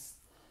business.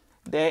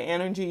 That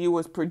energy you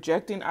was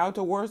projecting out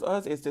towards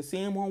us is the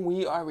same one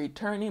we are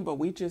returning, but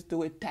we just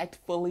do it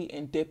tactfully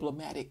and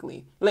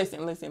diplomatically.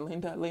 Listen,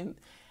 Linda.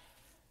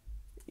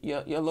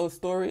 Your little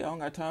story, I don't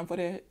got time for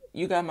that.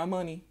 You got my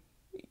money.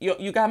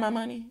 You got my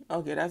money?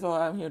 Okay, that's all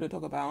I'm here to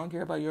talk about. I don't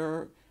care about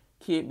your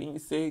kid being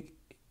sick,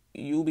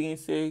 you being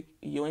sick.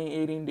 You ain't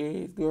 18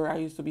 days. Girl, I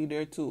used to be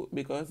there too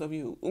because of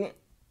you.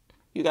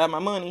 You got my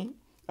money.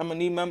 I'm going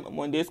to need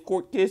when this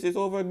court case is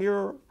over,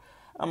 girl,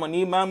 I'm going to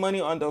need my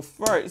money on the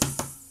first.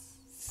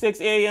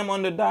 6 a.m.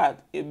 on the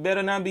dot. It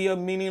better not be a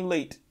minute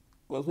late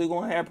because we're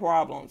going to have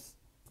problems.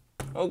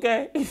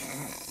 Okay?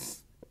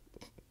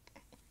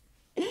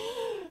 It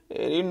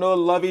ain't no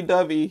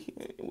lovey-dovey.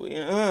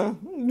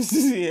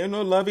 Ain't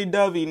no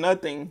lovey-dovey,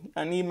 nothing.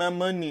 I need my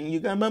money. You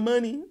got my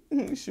money?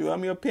 Sure,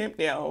 I'm your pimp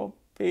now.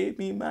 Pay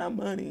me my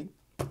money.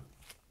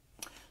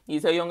 You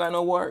say you don't got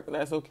no work?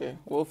 That's okay.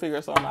 We'll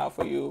figure something out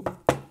for you.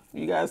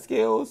 You got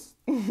skills?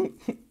 You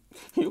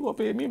gonna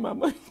pay me my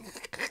money?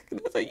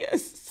 That's a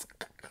yes.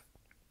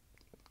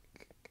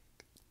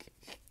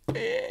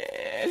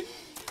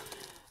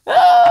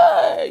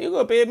 You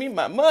gonna pay me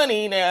my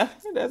money now?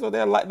 That's what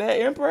that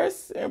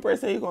Empress.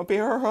 Empress said you gonna pay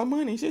her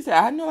money. She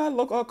said, I know I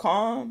look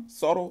calm,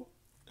 subtle,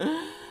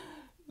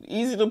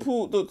 easy to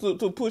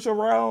push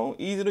around,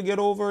 easy to get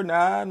over.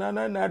 Nah.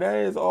 That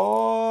is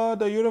all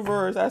the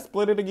universe. I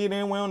split it again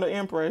anyway on the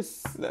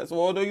Empress. That's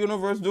all the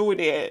universe do with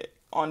it.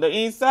 On the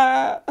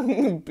inside,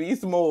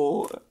 beast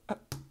mode.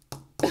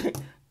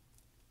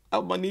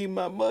 I'm gonna need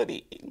my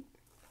money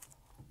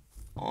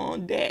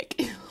on deck.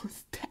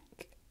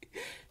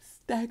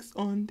 Stacks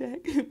on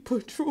deck,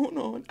 Patron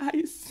on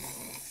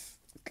ice.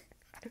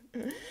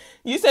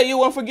 You say you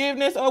want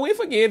forgiveness? Oh, we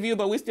forgive you,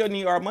 but we still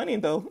need our money,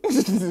 though.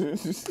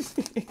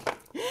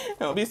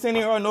 Don't be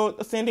sending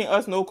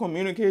us no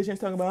communications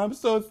talking about, I'm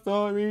so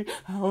sorry,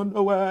 I don't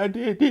know why I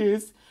did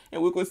this.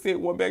 And we could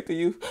send one back to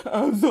you,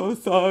 I'm so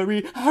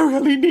sorry, I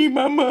really need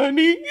my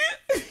money.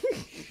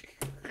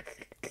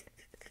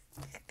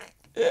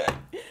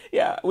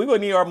 Yeah, we're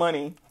going to need our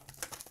money.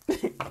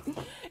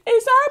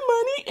 It's our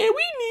money and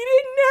we need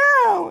it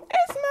now.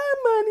 It's my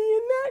money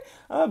and that.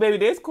 Oh, baby,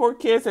 this court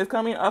case is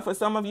coming up for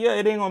some of you.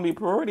 It ain't going to be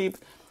pretty.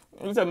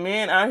 There's a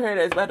man out here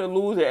that's about to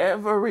lose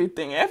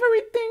everything.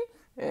 Everything.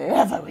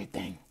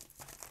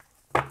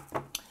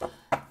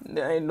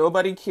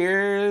 Nobody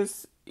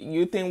cares.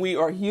 You think we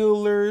are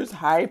healers,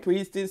 high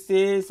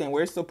priestesses, and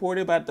we're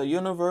supported by the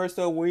universe,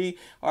 so we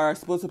are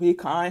supposed to be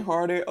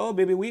kind-hearted. Oh,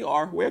 baby, we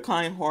are. We're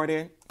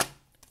kind-hearted.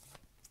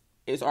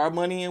 It's our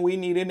money and we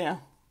need it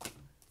now.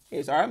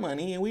 It's our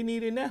money and we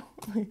need it now.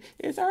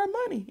 It's our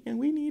money and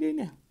we need it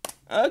now.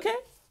 Okay?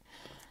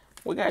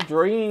 We got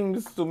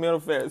dreams to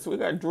manifest. We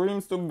got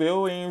dreams to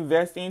build and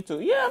invest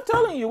into. Yeah, I'm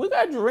telling you, we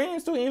got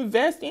dreams to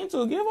invest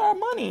into. Give our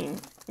money.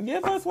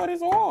 Give us what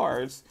is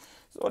ours.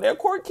 So that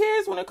court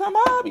case, when it come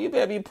up, you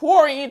better be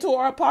pouring into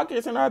our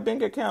pockets and our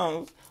bank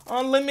accounts.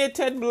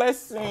 Unlimited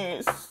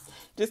blessings.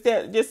 Just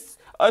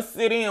us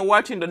sitting and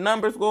watching the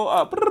numbers go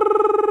up.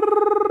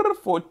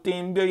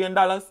 $14 billion.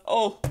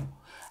 Oh,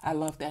 I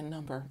love that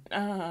number.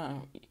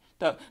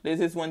 This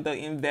is when the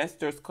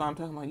investors come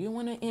talking about, you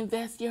want to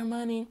invest your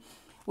money?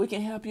 We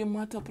can help you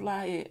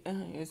multiply it.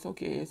 It's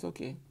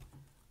okay.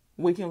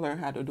 We can learn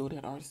how to do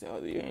that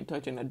ourselves. You ain't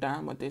touching a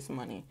dime with this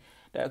money.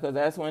 Because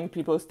that's when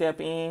people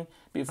step in.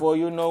 Before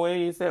you know it,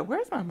 you say,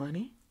 where's my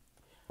money?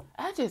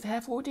 I just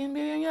had $14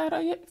 billion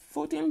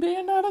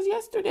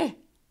yesterday.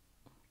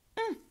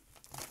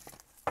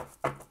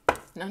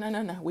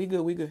 No. We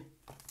good.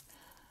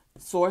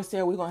 Source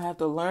said we're going to have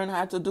to learn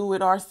how to do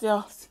it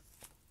ourselves.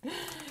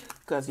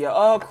 Because you're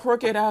all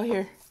crooked out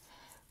here.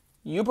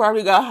 You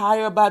probably got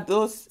hired by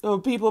those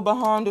people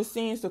behind the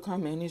scenes to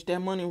come manage that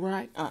money,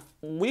 right?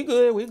 We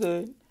good.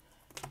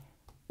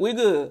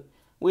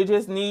 We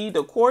just need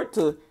the court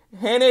to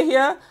hand it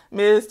here.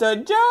 Mr.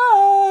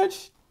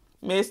 Judge,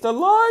 Mr.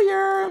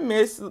 Lawyer,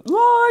 Miss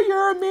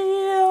Lawyer,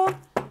 ma'am.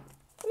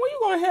 When you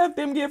going to have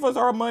them give us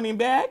our money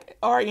back,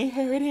 our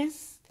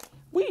inheritance?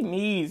 We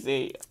need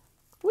it.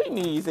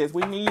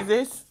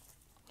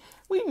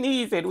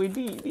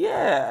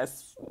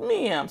 Yes,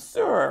 ma'am,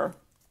 sir.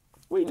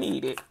 We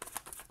need it.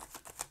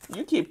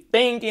 You keep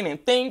thinking.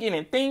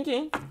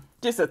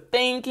 Just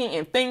thinking.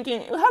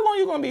 How long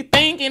you going to be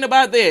thinking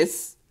about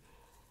this?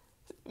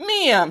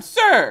 Ma'am,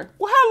 sir,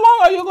 how long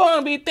are you going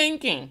to be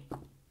thinking?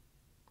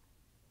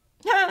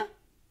 Huh?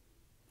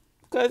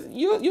 Because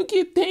you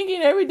keep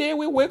thinking every day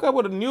we wake up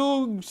with a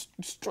new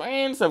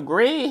strands of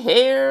gray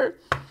hair.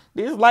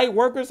 These light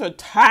workers are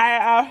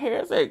tired out here.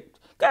 It's like,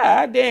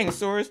 God dang,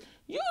 Source,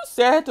 you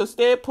said to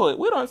stay put.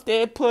 We don't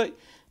stay put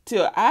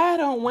till I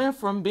don't went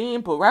from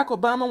being Barack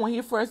Obama when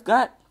he first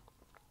got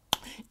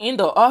in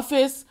the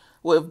office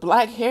with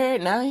black hair.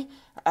 Now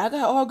I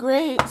got all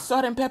gray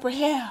salt and pepper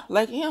hair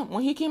like him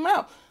when he came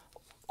out.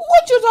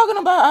 What you talking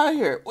about out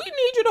here? We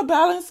need you to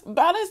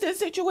balance this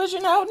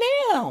situation out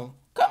now.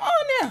 Come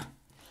on now.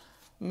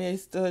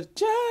 Mr.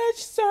 Judge,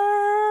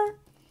 sir.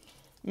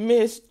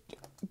 Miss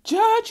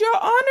Judge, Your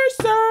Honor,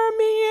 sir,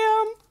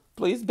 ma'am.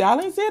 Please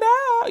balance it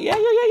out.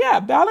 Yeah.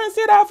 Balance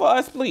it out for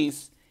us,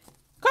 please.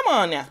 Come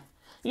on now.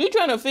 You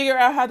trying to figure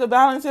out how to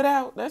balance it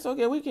out? That's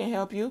okay. We can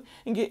help you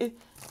and get it.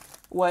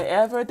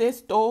 Whatever they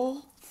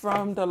stole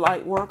from the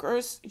light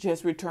workers,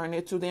 just return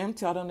it to them.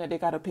 Tell them that they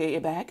got to pay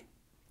it back.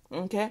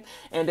 Okay,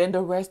 and then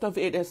the rest of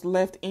it that's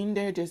left in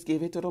there, just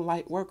give it to the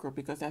light worker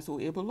because that's who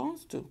it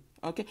belongs to.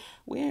 Okay,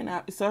 we ain't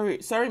out. Sorry,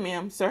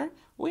 ma'am, sir.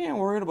 We ain't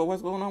worried about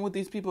what's going on with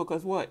these people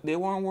because what? They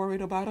weren't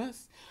worried about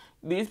us.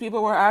 These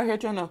people were out here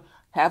trying to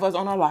have us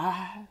on our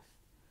lives,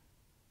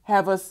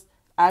 have us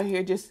out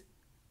here just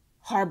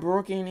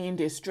heartbroken and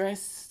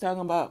distressed, talking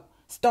about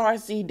star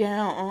C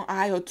down on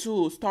aisle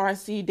 2, star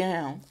C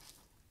down.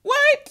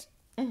 What?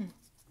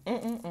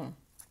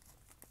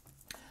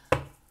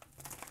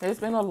 It's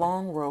been a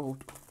long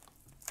road.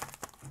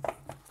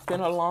 It's been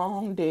a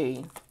long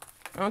day.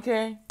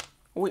 Okay?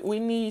 We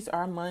need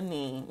our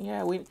money.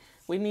 Yeah, we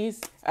need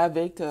a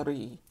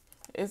victory.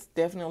 It's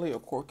definitely a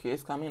court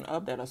case coming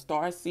up that a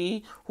star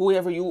C,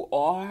 whoever you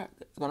are,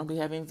 is going to be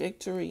having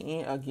victory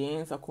in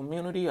against a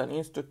community, an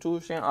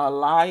institution, a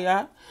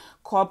liar,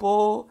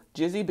 couple,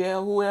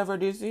 Jezebel, whoever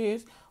this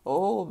is.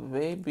 Oh,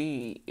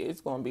 baby, it's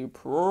going to be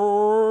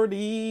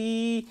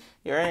pretty.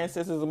 Your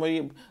ancestors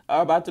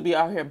are about to be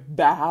out here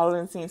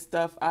balancing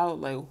stuff out.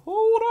 Like,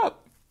 hold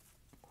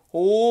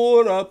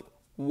up,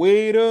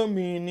 wait a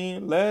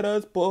minute. Let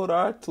us put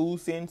our 2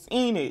 cents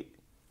in it.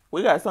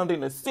 We got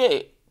something to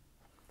say.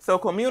 So,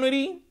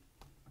 community,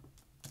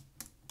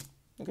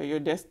 okay, your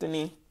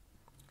destiny.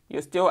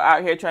 You're still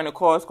out here trying to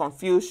cause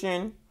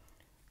confusion,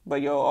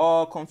 but you're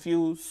all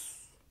confused.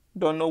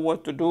 Don't know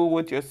what to do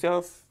with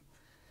yourself.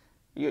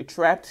 You're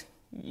trapped.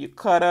 You're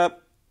cut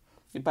up.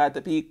 You're about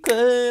to be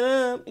cut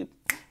up.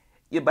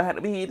 You're about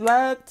to be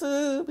locked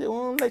up. They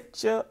won't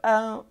let you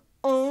out.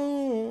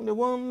 Oh, they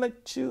won't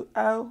let you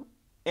out.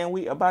 And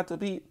we about to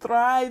be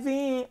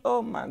thriving.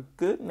 Oh, my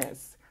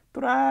goodness.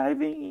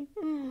 Thriving.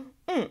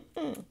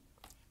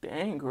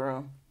 Dang,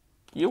 girl.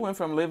 You went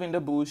from living the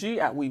bougie,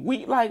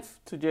 wheat life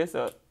to just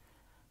a...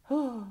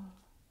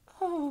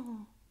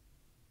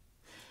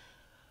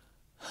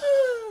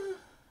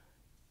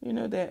 You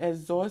know, that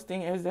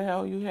exhausting as the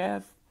hell you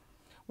have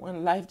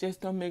when life just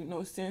don't make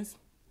no sense.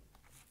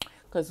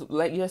 Because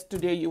like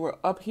yesterday, you were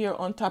up here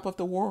on top of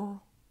the world.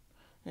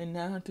 And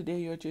now today,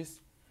 you're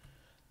just...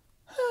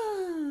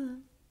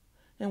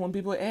 And when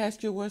people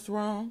ask you what's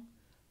wrong,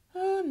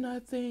 oh,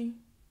 nothing.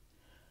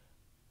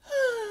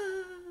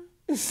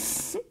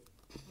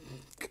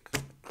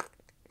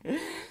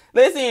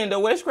 Listen, the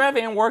witchcraft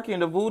ain't working.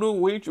 The voodoo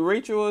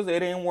rituals,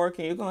 it ain't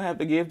working. You're going to have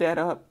to give that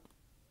up.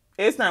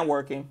 It's not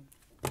working.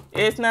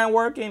 It's not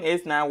working.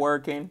 It's not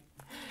working.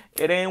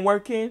 It ain't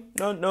working.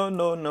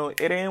 No.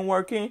 It ain't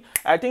working.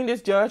 I think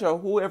this judge or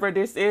whoever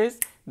this is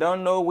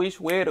don't know which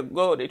way to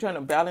go. They're trying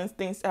to balance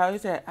things out. He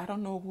said, I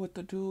don't know what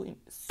to do.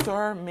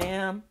 Sir,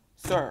 ma'am,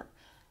 sir,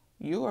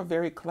 you are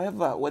very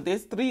clever. With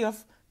this 3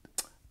 of...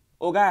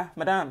 Oh, God,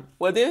 madam.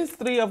 Well, there's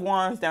 3 of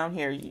wands down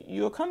here.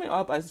 You're coming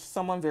up as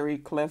someone very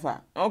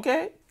clever,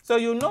 okay? So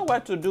you know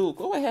what to do.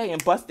 Go ahead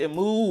and bust a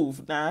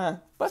move.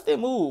 Bust a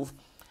move.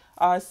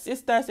 Our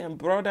sisters and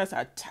brothers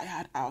are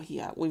tired out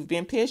here. We've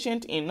been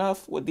patient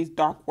enough with these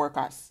dark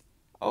workers,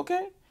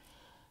 okay?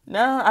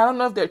 Now, I don't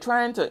know if they're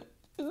trying to...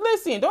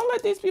 Listen, don't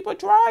let these people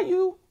try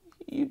you.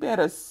 You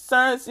better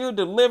sense you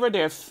deliver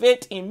their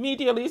fit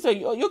immediately. So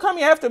you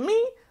coming after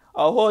me?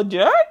 A whole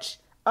judge?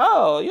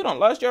 Oh, you don't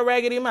lost your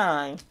raggedy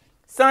mind.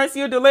 Since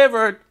you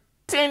delivered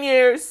 10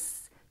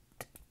 years,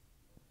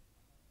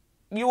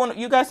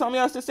 you got something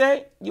else to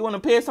say? You want to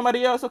pay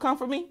somebody else to come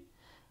for me?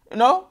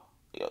 No?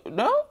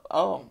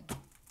 Oh.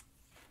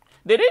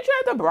 Did they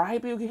try to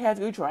bribe you, have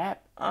you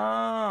trapped?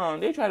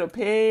 They try to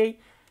pay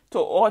to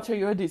alter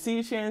your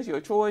decisions,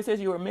 your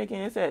choices you were making.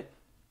 It said,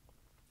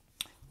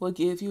 we'll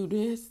give you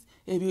this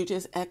if you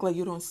just act like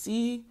you don't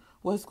see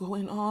what's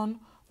going on,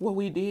 what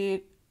we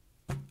did.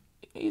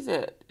 She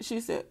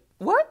said,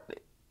 what?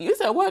 You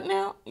said what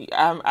now?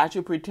 I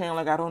should pretend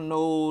like I don't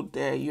know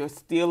that you're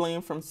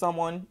stealing from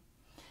someone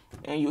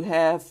and you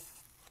have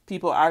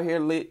people out here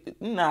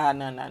Nah.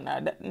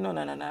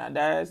 No.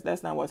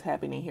 That's not what's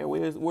happening here.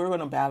 We're going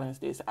to balance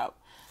this out.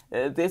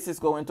 This is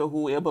going to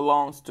who it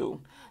belongs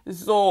to.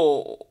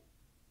 So,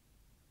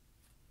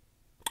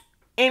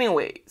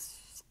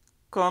 anyways,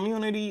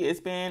 community, it's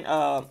been,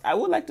 I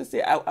would like to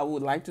say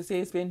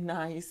it's been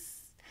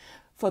nice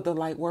for the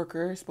light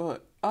workers,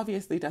 but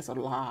obviously that's a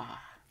lie.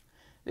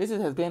 This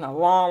has been a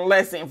long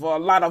lesson for a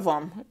lot of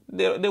them.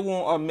 They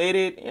won't admit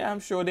it. Yeah,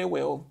 I'm sure they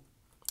will.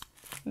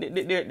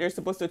 They're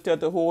supposed to tell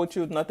the whole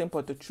truth, nothing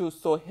but the truth.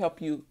 So help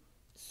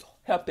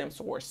them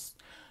source.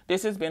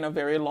 This has been a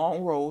very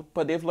long road,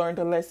 but they've learned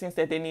the lessons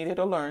that they needed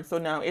to learn. So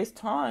now it's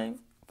time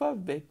for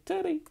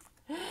victory.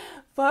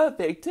 For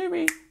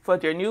victory. For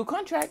their new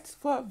contracts.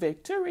 For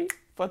victory.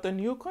 For the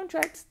new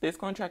contracts. This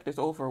contract is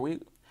over.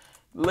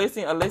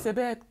 Listen,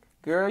 Elizabeth,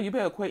 girl, you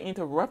better quit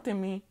interrupting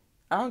me.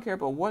 I don't care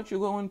about what you're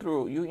going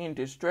through. You in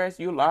distress.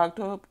 You locked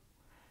up.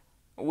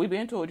 We've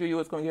been told you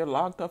was going to get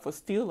locked up for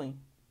stealing.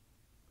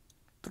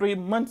 3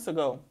 months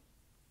ago,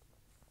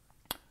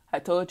 I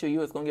told you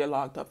was going to get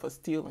locked up for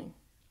stealing.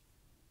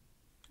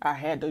 I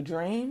had the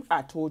dream.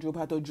 I told you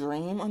about the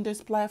dream on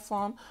this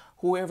platform.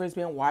 Whoever's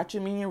been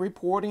watching me and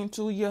reporting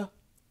to you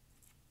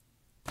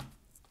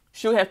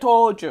should have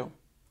told you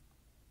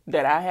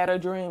that I had a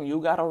dream. You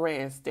got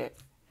arrested.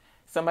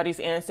 Somebody's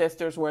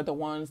ancestors were the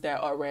ones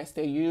that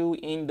arrested you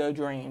in the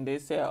dream. They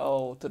said,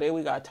 oh, today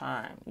we got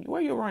time.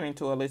 Where you running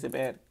to,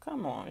 Elizabeth?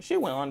 Come on. She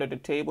went under the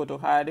table to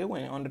hide. They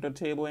went under the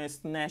table and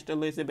snatched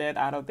Elizabeth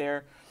out of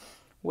there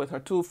with her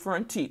 2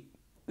 front teeth.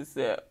 They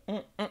said,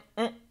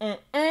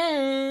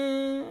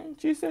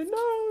 She said,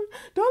 no,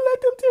 don't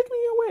let them take me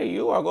away.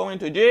 You are going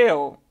to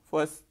jail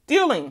for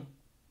stealing.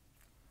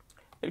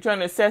 They're trying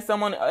to set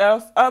someone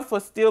else up for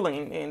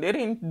stealing, and they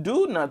didn't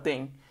do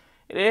nothing.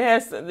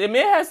 They may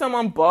have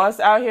someone boss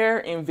out here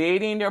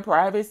invading their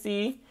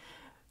privacy,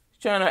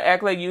 trying to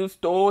act like you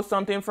stole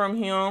something from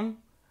him.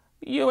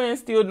 You ain't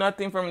steal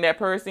nothing from that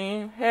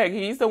person. Heck,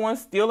 he's the one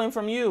stealing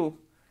from you.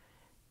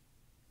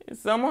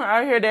 Someone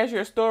out here, that's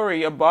your story.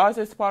 Your boss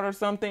is part of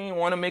something and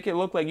want to make it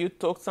look like you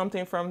took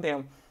something from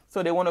them.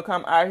 So they want to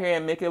come out here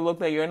and make it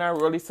look like you're not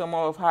really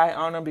someone of high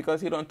honor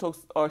because he don't took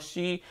or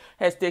she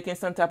has taken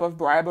some type of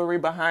bribery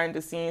behind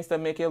the scenes to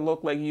make it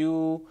look like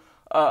you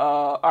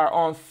are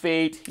on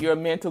fate. You're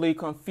mentally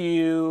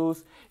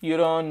confused. You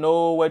don't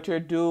know what you're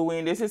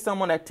doing. This is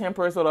someone that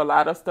tempers with a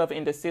lot of stuff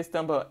in the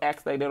system but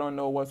acts like they don't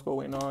know what's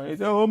going on. They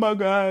say, oh my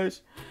gosh.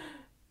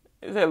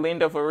 Is that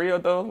Linda for real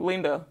though?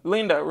 Linda,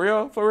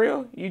 real for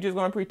real? You just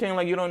gonna pretend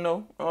like you don't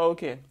know? Oh,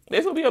 okay.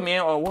 This will be a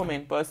man or a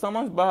woman, but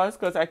someone's boss,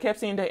 because I kept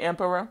seeing the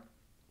Emperor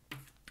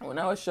when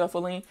I was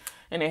shuffling,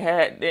 and they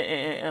had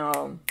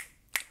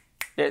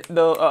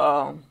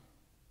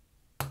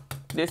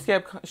this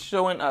kept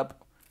showing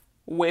up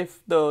with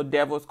the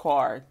Devil's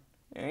card.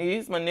 And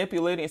he's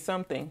manipulating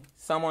something.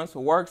 Someone's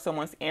work,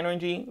 someone's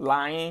energy,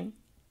 lying,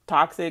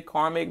 toxic,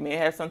 karmic, may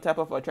have some type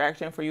of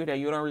attraction for you that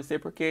you don't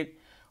reciprocate,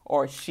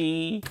 or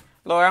she.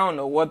 Lord, I don't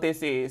know what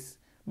this is.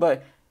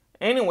 But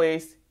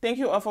anyways, thank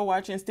you all for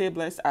watching. Stay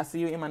blessed. I'll see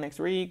you in my next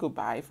read.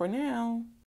 Goodbye for now.